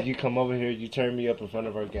just here. And you then you come over here, you turn me up in front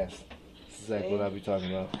of our guests. That's exactly what I be talking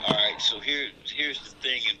about. All right, so here's the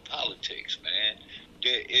thing in politics, man.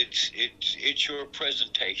 It's your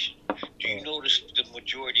presentation. Do you notice the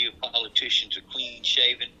majority of politicians are clean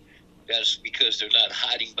shaven? That's because they're not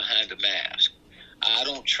hiding behind a mask. I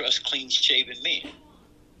don't trust clean shaven men.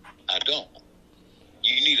 I don't.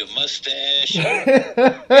 You need a mustache,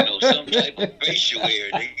 or, some type of facial hair,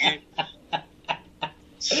 nigga.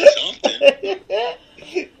 Something.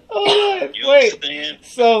 Hold on, You wait. understand?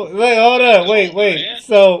 So, hold on, wait. Man.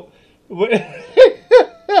 So, the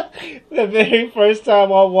very first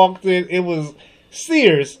time I walked in, it was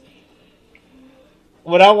Sears.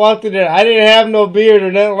 When I walked in there, I didn't have no beard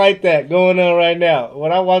or nothing like that going on right now.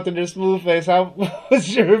 When I walked in there, smooth face, how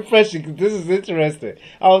was your impression? Because this is interesting.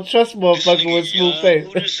 I don't trust motherfucker with smooth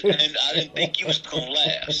face. And I didn't think you was gonna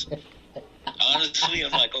last. Honestly,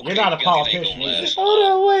 I'm like, okay, You're not a you guys politician ain't gonna last.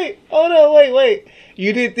 Hold on, wait.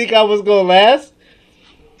 You didn't think I was gonna last?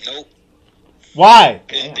 Nope. Why?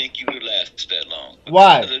 Didn't think you would last that long.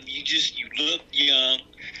 Why? You look young,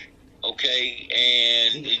 okay,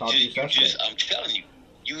 and He called you suspect. I'm telling you,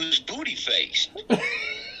 you was booty faced.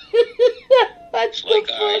 That's It's like,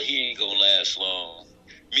 all right, he ain't gonna last long.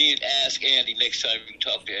 Me and ask Andy next time you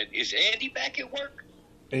talk to Andy. Is Andy back at work?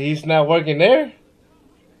 He's not working there.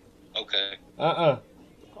 Okay. I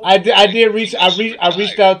reached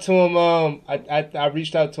out to him. I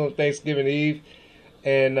reached out to him Thanksgiving Eve,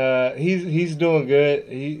 and he's doing good.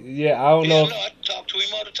 I don't know. I talk to him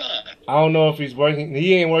all the time. I don't know if he's working.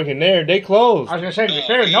 He ain't working there. They closed. I was gonna say, to be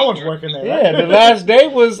fair, no one's working there. Yeah, Right? the last day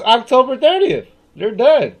was October 30th. They're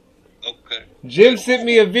done. Okay. Jim sent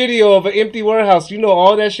me a video of an empty warehouse. You know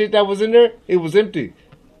all that shit that was in there? It was empty.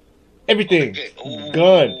 Everything Okay. Ooh.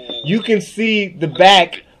 gone. You can see the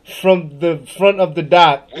back from the front of the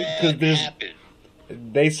dock because What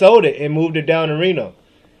happened? they sold it and moved it down to Reno.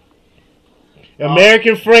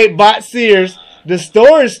 American Freight bought Sears. The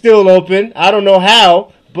store is still open. I don't know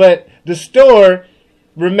how, but the store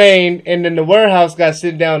remained, and then the warehouse got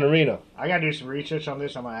sent down to Reno. I gotta do some research on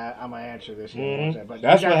this. I'm gonna answer this. Here in one second. But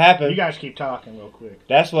That's you guys, what happened. You guys keep talking real quick.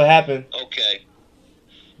 That's what happened. Okay.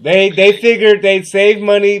 They figured they'd save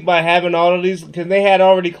money by having all of these because they had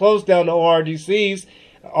already closed down the ORDCs,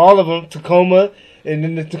 all of them, Tacoma, and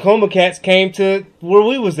then the Tacoma cats came to where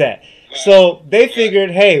we was at. So they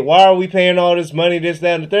figured, hey, why are we paying all this money, this,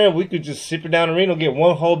 that, and the third? We could just ship it down to Reno, get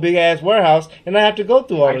one whole big ass warehouse, and not have to go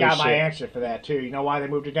through all I of got this my shit. answer for that too. You know why they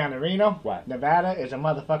moved it down to Reno? Why? Nevada is a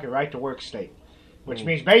motherfucking right to work state, which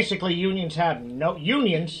means basically unions have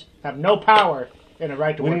no power in a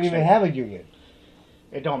right to We work didn't state. even have a union.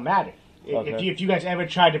 It don't matter. Okay. If you guys ever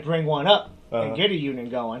tried to bring one up Uh-huh. and get a union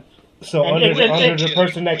going, So And- under and- the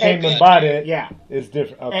person that came and bought it, yeah. it's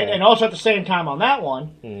different. Okay. And also at the same time on that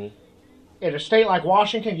one, Mhm. in a state like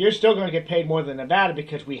Washington, you're still going to get paid more than Nevada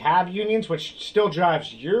because we have unions, which still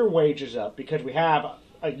drives your wages up because we have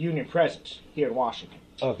a union presence here in Washington.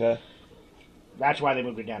 Okay. That's why they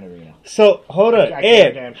moved it down to Reno. So hold on, I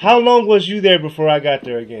Ed. can't- How long was you there before I got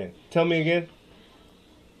there again? Tell me again.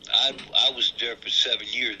 I was there for 7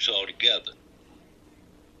 years altogether.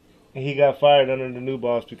 He got fired under the new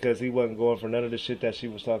boss because he wasn't going for none of the shit that she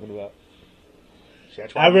was talking about. See,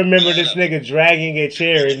 that's I why remember this nigga dragging a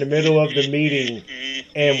chair in the middle of the meeting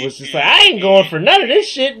and was just like, I ain't going for none of this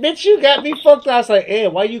shit, bitch. You got me fucked up. I was like,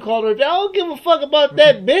 Ed, why you call her? I don't give a fuck about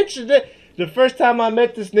that, bitch. The first time I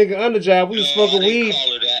met this nigga on the job, we was smoking I didn't weed.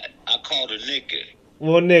 call her that. I called her nigga.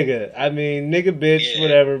 Well, nigga. I mean, nigga, bitch, Yeah.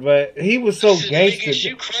 whatever. But he was so I said, "Nigga, is gangster.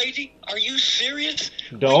 you crazy? Are you serious?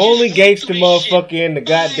 The We only just went gangster through this motherfucker shit in the 5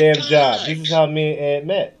 goddamn job. This is times. how me and Ed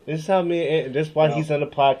met. This is how me and Ed. That's why No. he's on the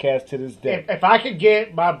podcast to this day. if I could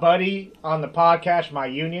get my buddy on the podcast, my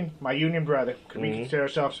union brother, could we Mhm. consider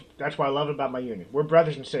ourselves, that's what I love about my union. We're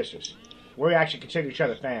brothers and sisters. We actually consider each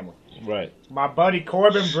other family. Right. My buddy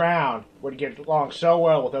Corbin Brown would get along so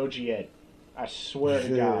well with OG Ed. I swear to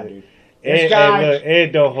God, dude. This guy, Look,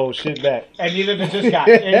 Ed don't hold shit back. and neither does this guy.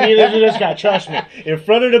 And neither does this guy, trust me. In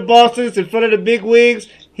front of the bosses, in front of the big wigs,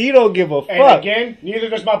 he don't give a And fuck. again, neither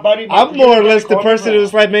does my buddy. I'm more or less the Corbin person Brown.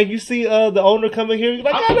 that's like, man, you see the owner coming here? You're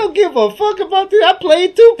like, I don't give a fuck about this. I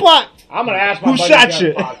played Tupac. I'm going to ask my Who buddy shot on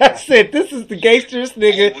you? the I podcast. said, this is the gangsterest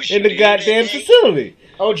nigga was in you the there goddamn that day? facility.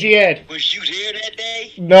 OG Ed. Was you there that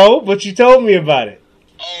day? No, but you told me about it.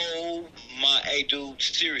 Oh my, hey dude,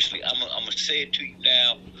 seriously, I'm gonna say it to you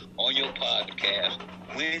now on your podcast.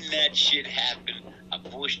 When that shit happened, I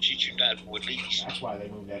bullshit you not for at least That's why they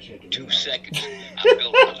moved that shit to 2 Reno. seconds. I felt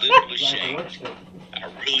a little Right to ashamed. work state.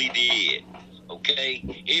 I really did. Okay,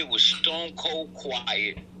 it was stone cold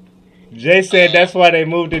quiet. Jay said that's why they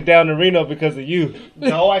moved it down to Reno because of you.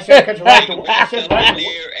 No, I said because right to, I Walked said up right in to,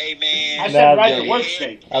 there, hey man. I Nah, said I'm right to joking. work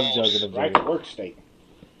state. I'm joking. I'm Right to joking. work state.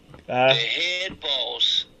 The head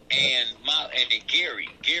boss and then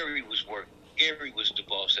Gary was working. Gary was the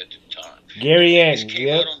boss at the time. Gary Ann. Just came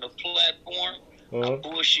Yep. out on the platform. Uh-huh. I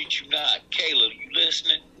bullshit you not. Kayla, you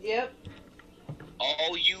listening? Yep.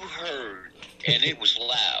 All you heard, and it was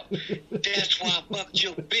loud. That's why I fucked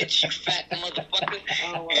your bitch, you fat motherfucker.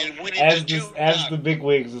 Oh, wow. And went As into the Tupac. big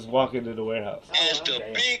wigs is walking to the warehouse. As the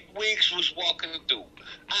damn. big wigs was walking through,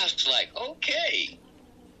 I was like, okay.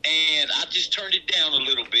 And I just turned it down a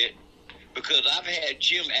little bit because I've had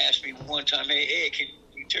Jim ask me one time, hey, Ed, can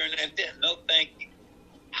you turn that down? No, thank you.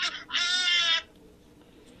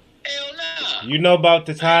 Hell nah. You know about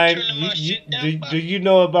the time? turning my shit down, Do you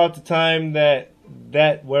know about the time that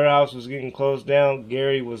warehouse was getting closed down?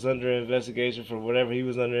 Gary was under investigation for whatever he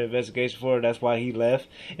was under investigation for. That's why he left,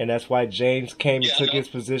 and that's why James came and Yeah, I took know. his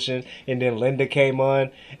position, and then Linda came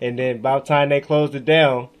on, and then about time they closed it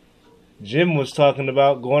down, Jim was talking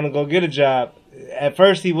about going to go get a job. At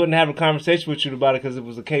first, he wouldn't have a conversation with you about it because it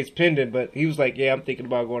was a case pending, but he was like, yeah, I'm thinking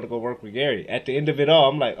about going to go work with Gary. At the end of it all,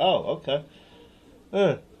 I'm like, oh, okay.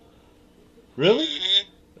 Really? Mhm.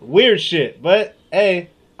 Weird shit. But, hey,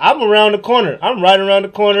 I'm around the corner. I'm right around the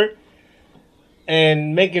corner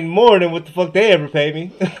and making more than what the fuck they ever pay me.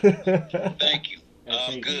 Thank you. That's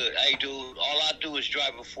I'm easy. good. Hey, dude, all I do is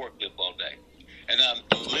drive a forklift all day. And I'm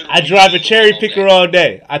literally I drive a cherry all picker day. all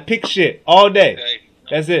day. I pick shit all day. Okay?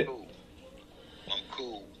 That's it. Cool. I'm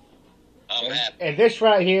cool. I'm happy. And this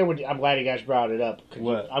right here, I'm glad you guys brought it up. 'Cause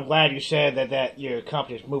What? I'm glad you said that your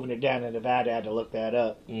company's moving it down to Nevada. I had to look that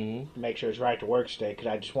up hmm to make sure it's right to work state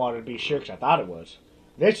because I just wanted to be sure because I thought it was.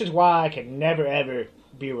 This is why I can never ever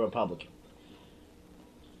be a Republican.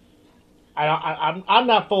 I'm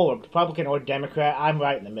not full of Republican or Democrat. I'm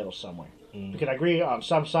right in the middle somewhere. Mhm. Because I agree on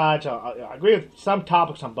some sides. I agree with some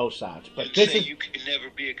topics on both sides. But You this say is, you can never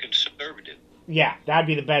be a conservative. yeah, that'd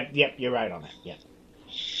be the best. Yep, you're right on that. Yeah.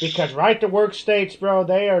 Because right to work states, bro,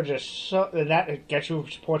 they are just so. That gets you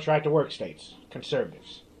supports right to work states,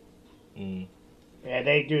 conservatives. Mm. Yeah,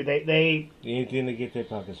 they do. They Anything to get their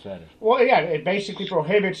pockets fatter. well, yeah, it basically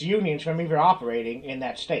prohibits unions from even operating in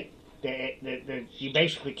that state. You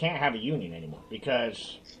basically can't have a union anymore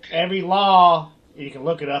because every law, you can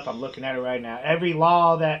look it up, I'm looking at it right now, every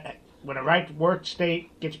law that, when a right to work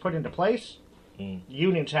state gets put into place,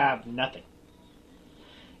 unions have nothing.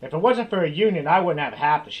 If it wasn't for a union, I wouldn't have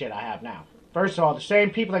half the shit I have now. First of all, the same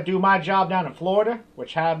people that do my job down in Florida,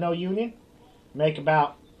 which have no union, make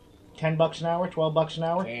about $10 an hour, $12 an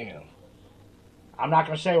hour. Damn. I'm not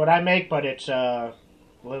going to say what I make, but it's a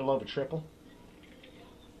little over triple.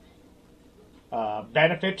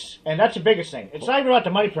 Benefits, and that's the biggest thing. It's not even about the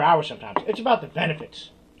money per hour sometimes. It's about the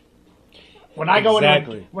benefits. When I go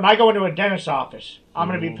Exactly. into a dentist's office, I'm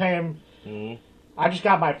going to be paying. Mhm. I just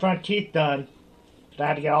got my front teeth done. I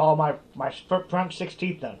had to get all my front 6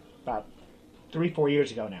 teeth done about 3-4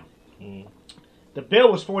 years ago now. Mm. The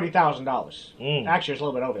bill was $40,000. Mm. Actually, it's a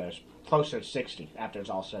little bit over there. It's closer to 60 after it's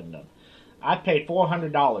all said and done. I paid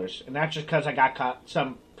 $400, and that's just because I got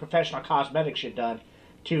some professional cosmetic shit done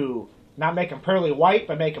to not make them pearly white,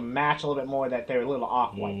 but make them match a little bit more that they're a little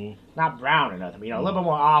off-white. Mhm. Not brown or nothing, a little bit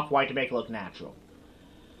more off-white to make it look natural.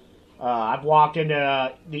 I've walked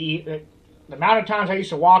into the amount of times I used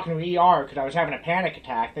to walk into the ER because I was having a panic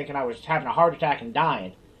attack, thinking I was having a heart attack and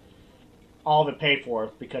dying. All of it paid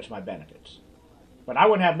for because of my benefits. But I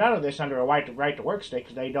wouldn't have none of this under a right to work state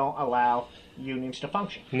because they don't allow unions to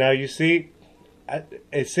function. Now, you see,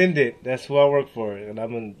 Ascendant, that's who I work for, and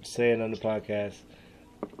I'm going to say it on the podcast.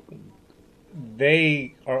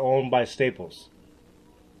 They are owned by Staples.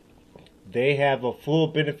 They have a full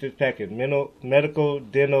benefit package, medical,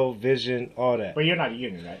 dental, vision, all that. But you're not a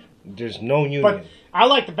union, right? There's no union. But I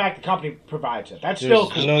like the fact the company provides it. That's There's still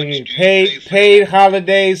cool. no union. Paid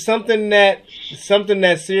holidays, something that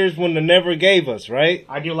Sears wouldn't have never gave us, right?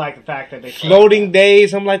 I do like the fact that they Floating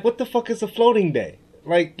days. I'm like, what the fuck is a floating day?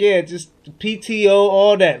 Like, yeah, just PTO,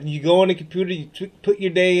 all that. You go on the computer, you put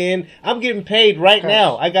your day in. I'm getting paid right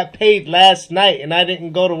now. I got paid last night, and I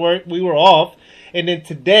didn't go to work. We were off. And then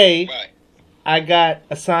today, Right. I got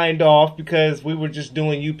assigned off because we were just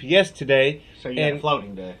doing UPS today. So you had a and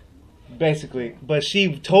floating day. basically, but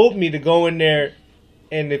she told me to go in there,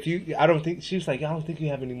 and if you, I don't think, she was like, I don't think you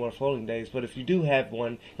have any more floating days, but if you do have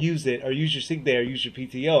one, use it, or use your sick day, or use your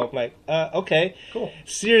PTO. I'm like, okay. Cool.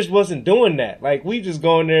 Sears wasn't doing that. Like, we just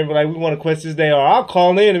go in there and be like, we want to quit this day, or I'll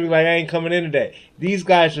call in and be like, I ain't coming in today. These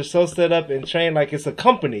guys are so set up and trained like it's a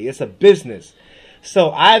company, it's a business.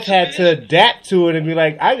 So I've had to adapt to it and be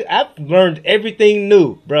like, I've learned everything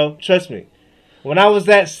new, bro. Trust me. When I was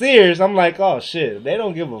at Sears, I'm like, oh shit, they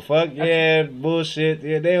don't give a fuck. Yeah, bullshit.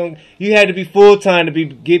 Yeah, they don't. You had to be full time to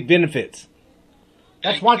get benefits.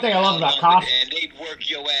 That's one thing I love about Costco. And they'd work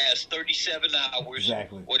your ass 37 hours.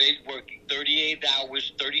 Exactly. Or they'd work 38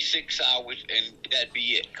 hours, 36 hours, and that'd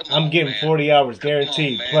be it. Come on, I'm getting man. 40 hours Come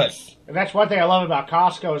guaranteed on, man. plus. And that's one thing I love about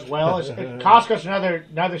Costco as well. Is Costco's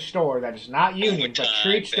another store that is not union, but Overtime,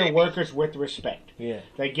 treats their baby. workers with respect. Yeah.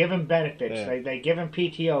 They give them benefits. Yeah. They give them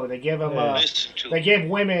PTO. They give them. Yeah. Listen to They me. give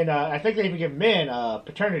women. I think they even give men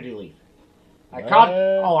paternity leave. I What? caught.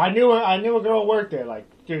 Oh, I knew a girl worked there. Like,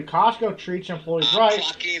 dude, Costco treats employees I right.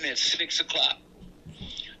 clock in at 6 o'clock.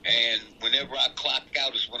 And whenever I clock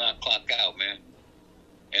out is when I clock out, man.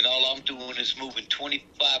 And all I'm doing is moving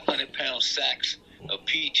 2,500-pound sacks of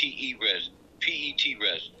PET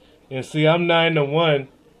resin. And see, I'm 9 to 1.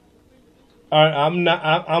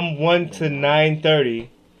 I'm 1 to 9:30,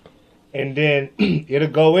 and then it'll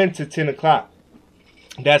go into 10 o'clock.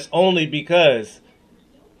 That's only because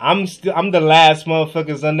I'm the last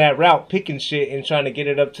motherfuckers on that route picking shit and trying to get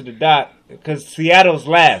it up to the dock because Seattle's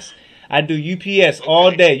last. I do UPS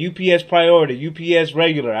all day, UPS priority, UPS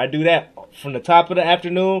regular. I do that from the top of the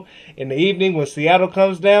afternoon. In the evening when Seattle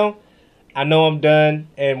comes down, I know I'm done.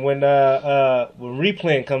 And when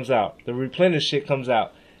replen comes out, the replenish shit comes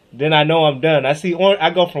out, then I know I'm done. I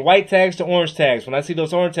go from white tags to orange tags. When I see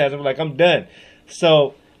those orange tags, I'm like, I'm done.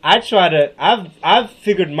 So I've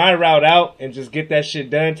figured my route out and just get that shit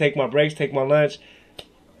done, take my breaks, take my lunch.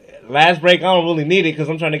 Last break, I don't really need it because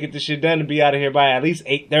I'm trying to get this shit done and be out of here by at least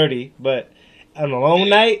 8:30. But on a long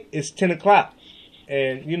night, it's 10 o'clock.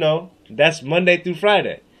 And, you know, that's Monday through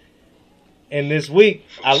Friday. And this week,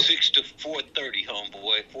 From 6 to 4:30,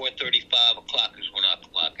 homeboy. 4:35 o'clock is when I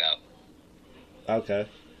clock out. Okay.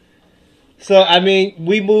 So, I mean,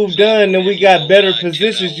 we moved on and we got better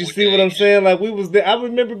positions. You see what I'm saying? Like, we was there. I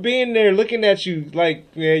remember being there looking at you like,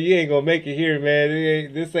 yeah, you ain't going to make it here, man.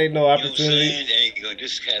 This ain't no You know what I'm opportunity. saying?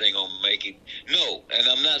 This cat ain't gonna make it. No, and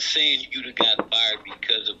I'm not saying you done got fired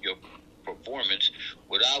because of your performance.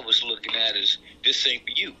 What I was looking at is this ain't for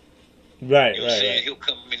you. Right, You know what I'm saying? right. He'll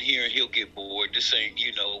come in here and he'll get bored. This ain't,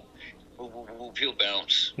 he'll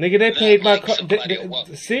bounce. Nigga, they Not paid my like car. somebody will walk-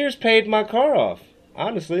 Sears paid my car off.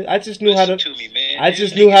 Honestly, I just knew how Listen to. to me, man. I This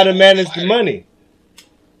just knew how to nigga's manage the fired. money.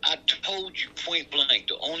 I told you point blank,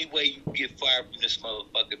 the only way you get fired from this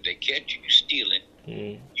motherfucker, if they catch you stealing,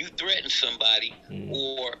 you threaten somebody,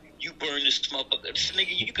 or you burn this motherfucker. This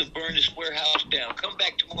nigga, you can burn this warehouse down. Come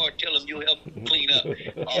back tomorrow, tell him you'll help clean up.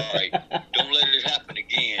 All right, don't let it happen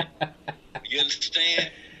again. You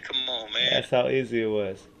understand? Come on, man. That's how easy it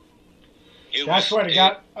was. I swear to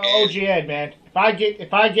God, OG Ed, man.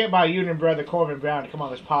 If I get my union brother Corbin Brown to come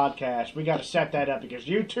on this podcast, we got to set that up because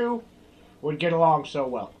you two would get along so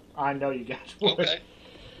well. I know you guys would. Okay.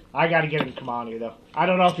 I got to get him to come on here though. I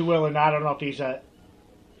don't know if he will or not. I don't know if he's a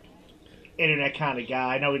internet kind of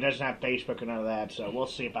guy. I know he doesn't have Facebook or none of that, so we'll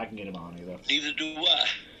see if I can get him on here though. Neither do I.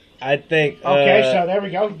 I think. Okay, so there we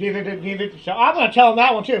go. Neither. So I'm gonna tell him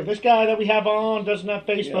that one too. This guy that we have on doesn't have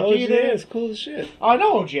Facebook either. it's cool as shit. I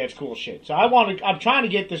know OG Ed's cool shit. So I'm trying to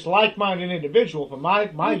get this like-minded individual for my You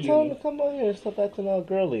told him union. to come on here and stop acting all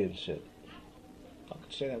girly and shit. Fucking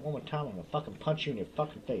say that one more time, I'm gonna fucking punch you in your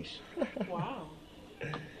fucking face. Wow.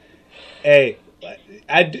 Hey,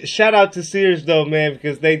 shout out to Sears though, man,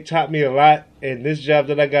 because they taught me a lot. And this job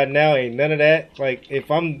that I got now ain't none of that. Like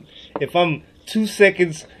if I'm 2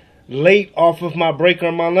 seconds late off of my break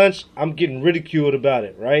or my lunch, I'm getting ridiculed about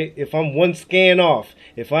it, right? If I'm one scan off,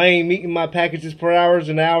 if I ain't meeting my packages per hours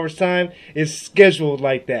in an hour's time, it's scheduled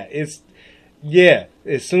like that. Yeah,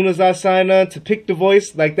 as soon as I sign on to pick the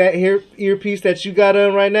voice, like that earpiece that you got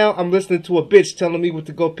on right now, I'm listening to a bitch telling me what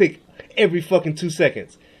to go pick every fucking 2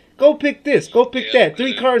 seconds. Go pick this, go pick that.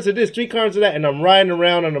 3 cards of this, 3 cards of that. And I'm riding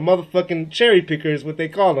around on a motherfucking cherry picker is what they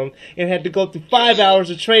call them. And had to go through 5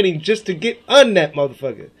 hours of training just to get on that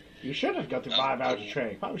motherfucker. You should have got through 5 hours of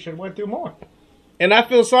training. Probably should have went through more. And I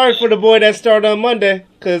feel sorry for the boy that started on Monday.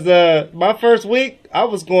 Because my first week, I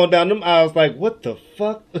was going down them aisles like, what the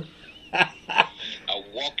fuck? I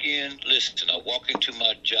walk into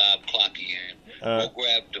my job, clock in, go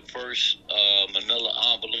grab the first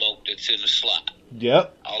manila envelope that's in the slot.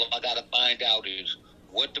 Yep. All I gotta find out is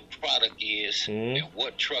what the product is and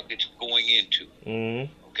what truck it's going into.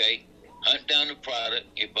 Okay? Hunt down the product.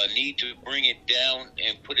 If I need to bring it down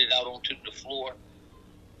and put it out onto the floor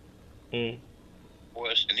for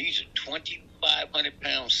us, and these are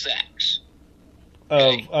 2,500-pound sacks.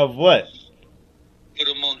 Of what? Put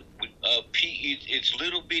them on. It's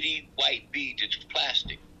little bitty white beads. It's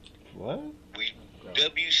plastic. What?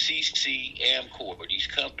 PCC, Amcor, these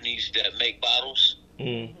companies that make bottles,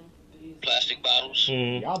 Mm. plastic bottles.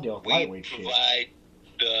 Mm. Y'all deal with We lightweight shit. provide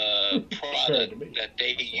the product to me. that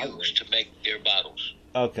they use to make their bottles.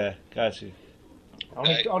 Okay, got you.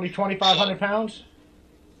 Only 2,500 pounds?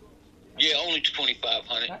 Yeah, only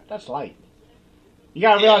 2,500. That's light. You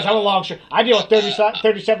gotta realize how long I deal with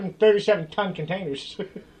 37 ton containers.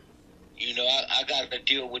 You know, I got to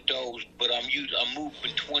deal with those, but I'm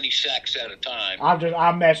moving 20 sacks at a time.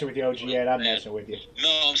 I'm messing with you, OG Ed. I'm messing with you.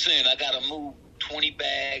 No, I'm saying I got to move 20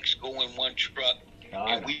 bags, go in one truck,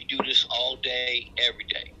 and we do this all day, every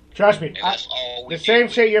day. Trust me, And that's all we the same deal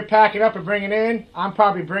with. shit you're packing up and bringing in, I'm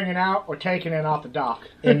probably bringing out or taking in off the dock.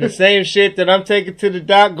 And the same shit that I'm taking to the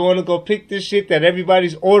dock, going to go pick this shit that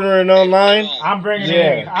everybody's ordering online. I'm bringing it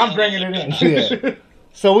Yeah. in. I'm bringing it in. Yeah.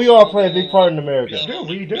 So we all play a big part in America. Dude,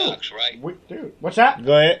 we do. Docks, right? Dude, what's that?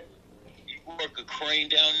 Go ahead. You work a crane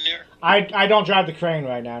down there? I don't drive the crane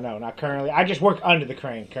right now. No, not currently. I just work under the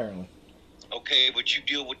crane currently. Okay, but you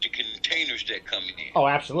deal with the containers that come in. Oh,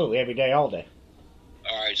 absolutely. Every day, all day.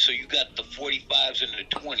 All right, so you got the 45s and the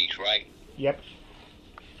 20s, right? Yep.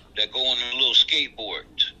 That go on the little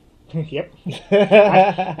skateboards. Yep.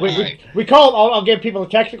 Right. We call it, I'll give people a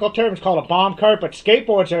technical term, it's called a bomb cart, but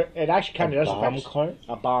skateboards it actually kind of does bomb affect cart?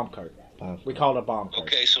 a bomb cart. We call it a bomb cart.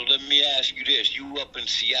 Okay, so let me ask you this. You up in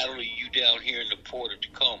Seattle or you down here in the Port of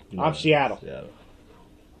Tacoma? I'm Seattle.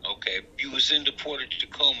 Okay, if you was in the Port of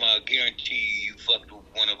Tacoma, I guarantee you fucked with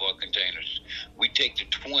one of our containers. We take the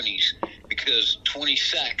 20s because 20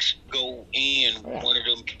 sacks go in one of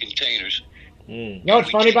them containers. Mm. You know what's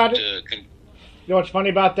funny about it? it? You know what's funny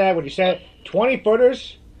about that? When you said 20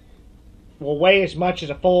 footers will weigh as much as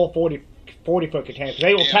a full 40 foot container. 'Cause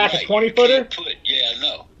they will pack a 20 footer. Yeah, I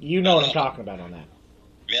know. You know what I'm talking about on that.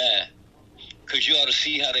 Yeah. Because you ought to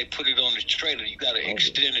see how they put it on the trailer. You got to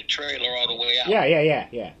extend the trailer all the way out.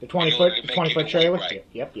 Yeah. The 20 foot to make 20 it foot work trailer. right.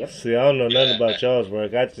 Yep. See, I don't know nothing about y'all's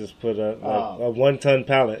work. I just put a 1-ton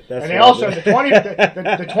pallet. That's And they what I also do.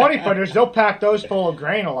 the 20 footers, they'll pack those full of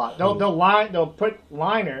grain a lot. They'll put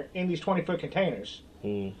liner in these 20 foot containers,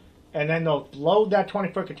 Mm. and then they'll load that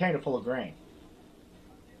 20 foot container full of grain.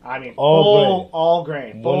 I mean, All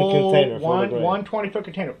grain. One Full, container full of grain. One 20 foot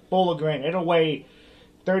container full of grain. It'll weigh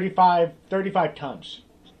 35 tons.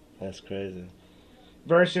 That's crazy.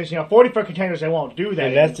 Versus 40 foot containers, they won't do that.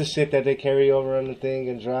 And that's the shit that they carry over on the thing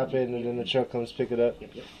and drop it, and then the truck comes pick it up.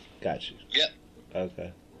 Yep. Got you. Yep.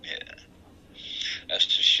 Okay. Yeah. That's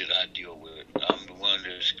the shit I deal with. I'm the one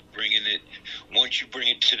that's bringing it. Once you bring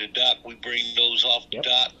it to the dock, we bring those off the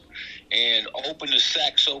dock and open the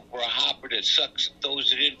sacks over a hopper that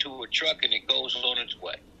throws it into a truck, and it goes on its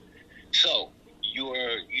way. So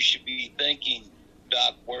you should be thanking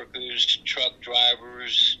dock workers, truck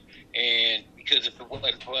drivers, and because if it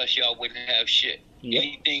wasn't for us, y'all wouldn't have shit. Yep.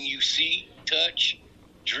 Anything you see, touch,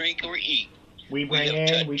 drink, or eat, we bring have in,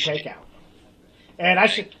 touched we it. take out. And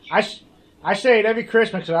I say it every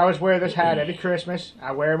Christmas, because I always wear this hat every Christmas.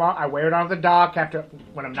 I wear it on the dock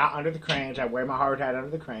when I'm not under the cranes. I wear my hard hat under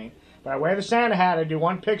the crane. But I wear the Santa hat. I do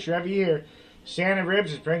one picture every year. Santa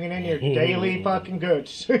Ribs is bringing in your daily fucking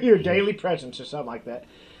goods, your daily presents or something like that.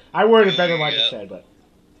 I worded it better than what I said, but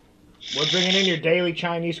we're bringing in your daily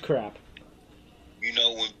Chinese crap. You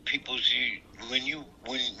know, when people see when you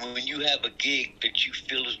have a gig that you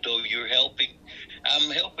feel as though you're helping,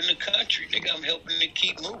 I'm helping the country. Nigga, I'm helping to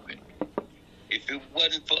keep moving. If it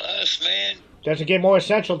wasn't for us, man. Doesn't get more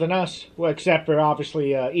essential than us, well, except for obviously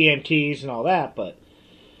EMTs and all that, but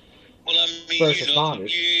Well, I mean, first you know,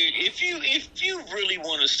 responders. if you really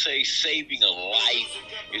want to say saving a life,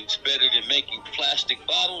 it's better than making plastic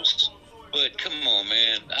bottles. But come on,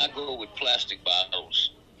 man, I go with plastic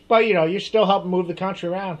bottles. But you're still helping move the country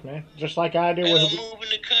around, man. Just like I do And with. I'm moving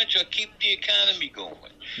the country. I keep the economy going.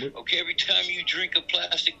 Okay, every time you drink a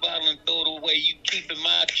plastic bottle and throw it away, you keeping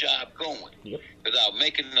my job going. Yep. Because I'll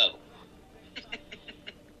make another.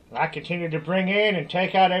 I continue to bring in and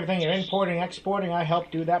take out everything you're importing, exporting. I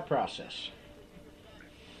help do that process.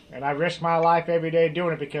 And I risk my life every day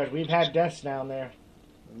doing it because we've had deaths down there.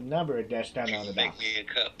 A number of deaths down there on the dock. Make me a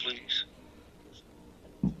cup, please.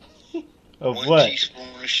 Of One what? teaspoon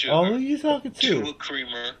of sugar. Oh, who you talking Two to? of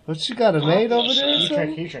creamer. What you got a maid over there or He's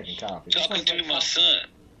something? drinking coffee. Talking to my son.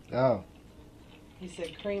 Oh. He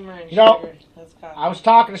said creamer and No. sugar. That's coffee. I was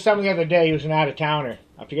talking to someone the other day. He was an out-of-towner.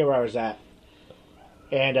 I forget where I was at.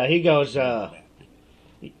 And he goes, Go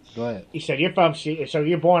ahead. he said, you're from, so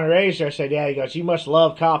you're born and raised there? I said, yeah. He goes, you must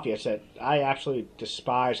love coffee. I said, I absolutely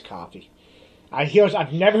despise coffee. He goes,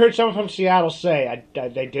 I've never heard someone from Seattle say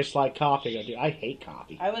they dislike coffee. I go, dude, I hate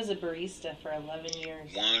coffee. I was a barista for 11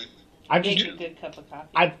 years. One. I Make just, a good cup of coffee.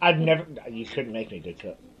 I've never, you couldn't make me a good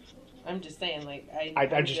cup. I'm just saying, like I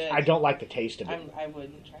I'm just good. I don't like the taste of it. I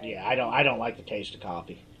wouldn't try. Yeah, I don't like the taste of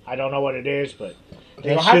coffee. I don't know what it is, but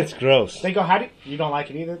That shit's gross. they go, how do you don't like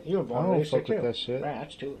it either? You were born I don't raised here fuck with too. that shit. Right,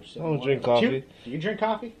 that's two. I don't drink coffee. Do you drink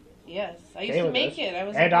coffee? Yes, I used Kayla to make does. it. I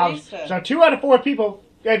was a And barista. so 2 out of 4 people.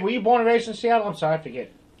 Ed, were you born and raised in Seattle? I'm sorry, I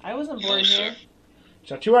forget. I wasn't No, born sir. here.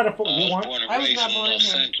 So 2 out of 4. I You was weren't. born and I was raised not in born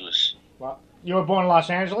Los here. Angeles. Well, you were born in Los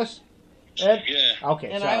Angeles. Ed? Yeah.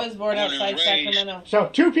 Okay. And so, I was born born and outside raised. Sacramento. so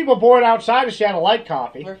 2 people born outside of Seattle like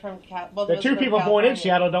coffee. We're from both The of us 2 are from people born in California.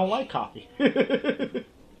 Seattle don't like coffee.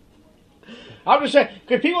 I'm just saying,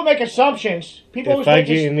 because people make assumptions. People If always I make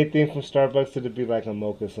get anything from Starbucks, it'd be like a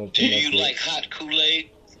mocha or something. Do That's you it. like hot Kool-Aid?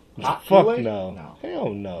 Hot Fuck Kool-Aid? no. No. Hell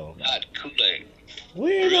no. Hot Kool-Aid.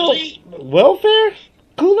 We ain't Really? no welfare?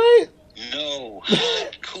 Kool-Aid? No,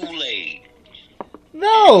 hot Kool-Aid.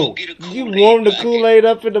 No. Go get a You Kool-Aid warm the packet. Kool-Aid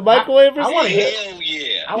up in the microwave or I wanna something? hear- Hell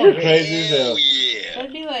yeah. I You're wanna crazy as Hell hell. yeah.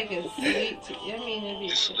 That'd be like a sweet tea. I mean, it'd be.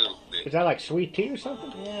 Just a little Is bit. that like sweet tea or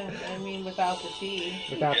something? Yeah, I mean, without the tea.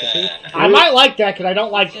 Without the Yeah. tea? I might like that because I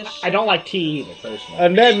don't like tea either personally.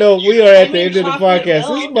 On that note, we are at the I mean, end of the chocolate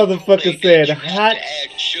podcast. milk. This motherfucker said You have hot to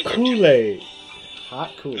add sugar to it. Kool-Aid.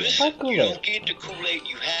 Hot Kool-Aid. Listen, Hot Kool-Aid. you don't get the Kool-Aid,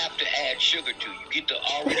 you have to add sugar to it. You get the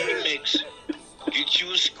already mix, get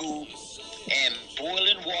you a scoop, and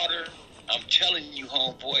boiling water. I'm telling you,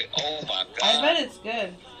 homeboy, oh my I God. bet it's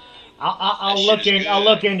good. I'll That look shit is in. I'll good.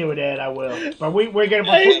 look into it, Ed. I will. But we're gonna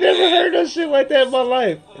I ain't never heard no shit like that in my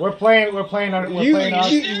life. we're playing our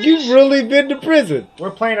You really been to prison. we're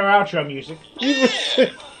playing our outro music. You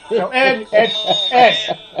So Ed, Come on,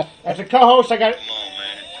 man. as a co-host, I got Come on,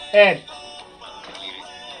 man. Ed.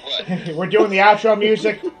 What? We're doing the outro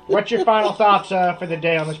music. What's your final thoughts for the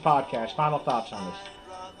day on this podcast? Final thoughts on this?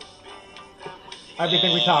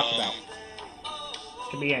 Everything we talked about.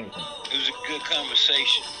 Could be anything. It was a good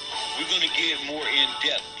conversation. We're going to get more in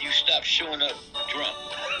depth. You stop showing up drunk.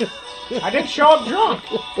 I didn't show up drunk.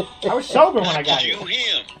 I was sober when I got Not here. you,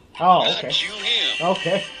 him. Oh, Not okay. you, him.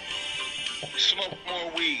 Okay. Smoke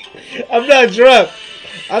more weed. I'm not drunk.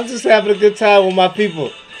 I'm just having a good time with my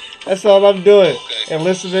people. That's all I'm doing. Okay. And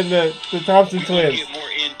listening to the Thompson We're going to twins. get more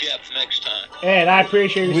in depth next time. Ed, I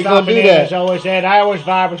appreciate you We gonna stopping do in that. as always, Ed. I always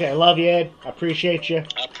vibe with you. I love you, Ed. I appreciate you.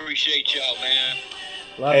 I appreciate y'all, man.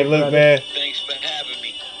 Love Hey, you, look, brother. man. Thanks for having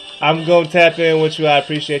me. I'm gonna tap in with you. I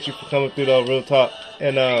appreciate you for coming through the real talk.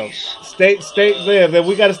 And stay live. And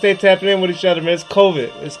we gotta stay tapping in with each other, man. It's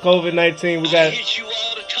COVID. It's COVID-19. We I got. hit you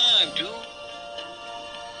all the time,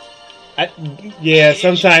 dude. Yeah,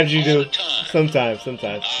 sometimes you All do. the time.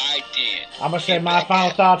 Sometimes. All right, then. I'm gonna say Get my back final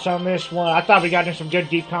at it. thoughts on this one. I thought we got into some good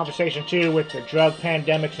deep conversation too with the drug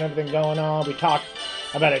pandemics and everything going on. We talked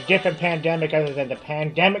about a different pandemic other than the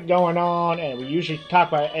pandemic going on, and we usually talk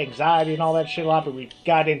about anxiety and all that shit a lot, but we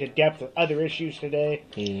got into depth with other issues today.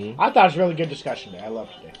 Mhm. I thought it was a really good discussion today. I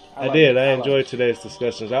loved it. I did. I loved enjoyed it. today's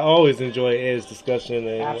discussions. I always enjoy Ed's discussion.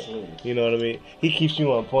 And, Absolutely. You know what I mean? He keeps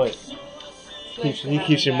you on point. It's nice to He have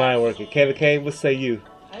keeps him your mind back. working. Kevin K, what say you?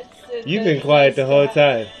 You've been It's quiet nice the to whole have-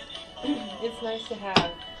 time. It's nice to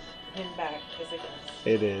have him back as a guest.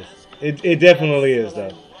 It is. It definitely is,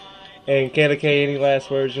 though. And Kevin K, any last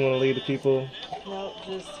words you want to leave the people? No,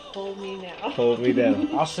 just hold me now. Hold me down.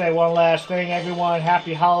 I'll say one last thing, everyone.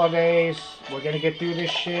 Happy holidays. We're gonna get through this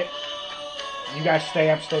shit. You guys stay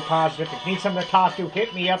up, stay positive. If you need something to talk to,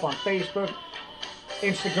 hit me up on Facebook,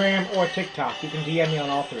 Instagram, or TikTok. You can DM me on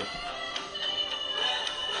all three.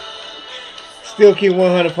 Still Keep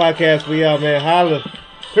 100 podcast. We out, man. Holla.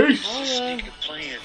 Peace. All right.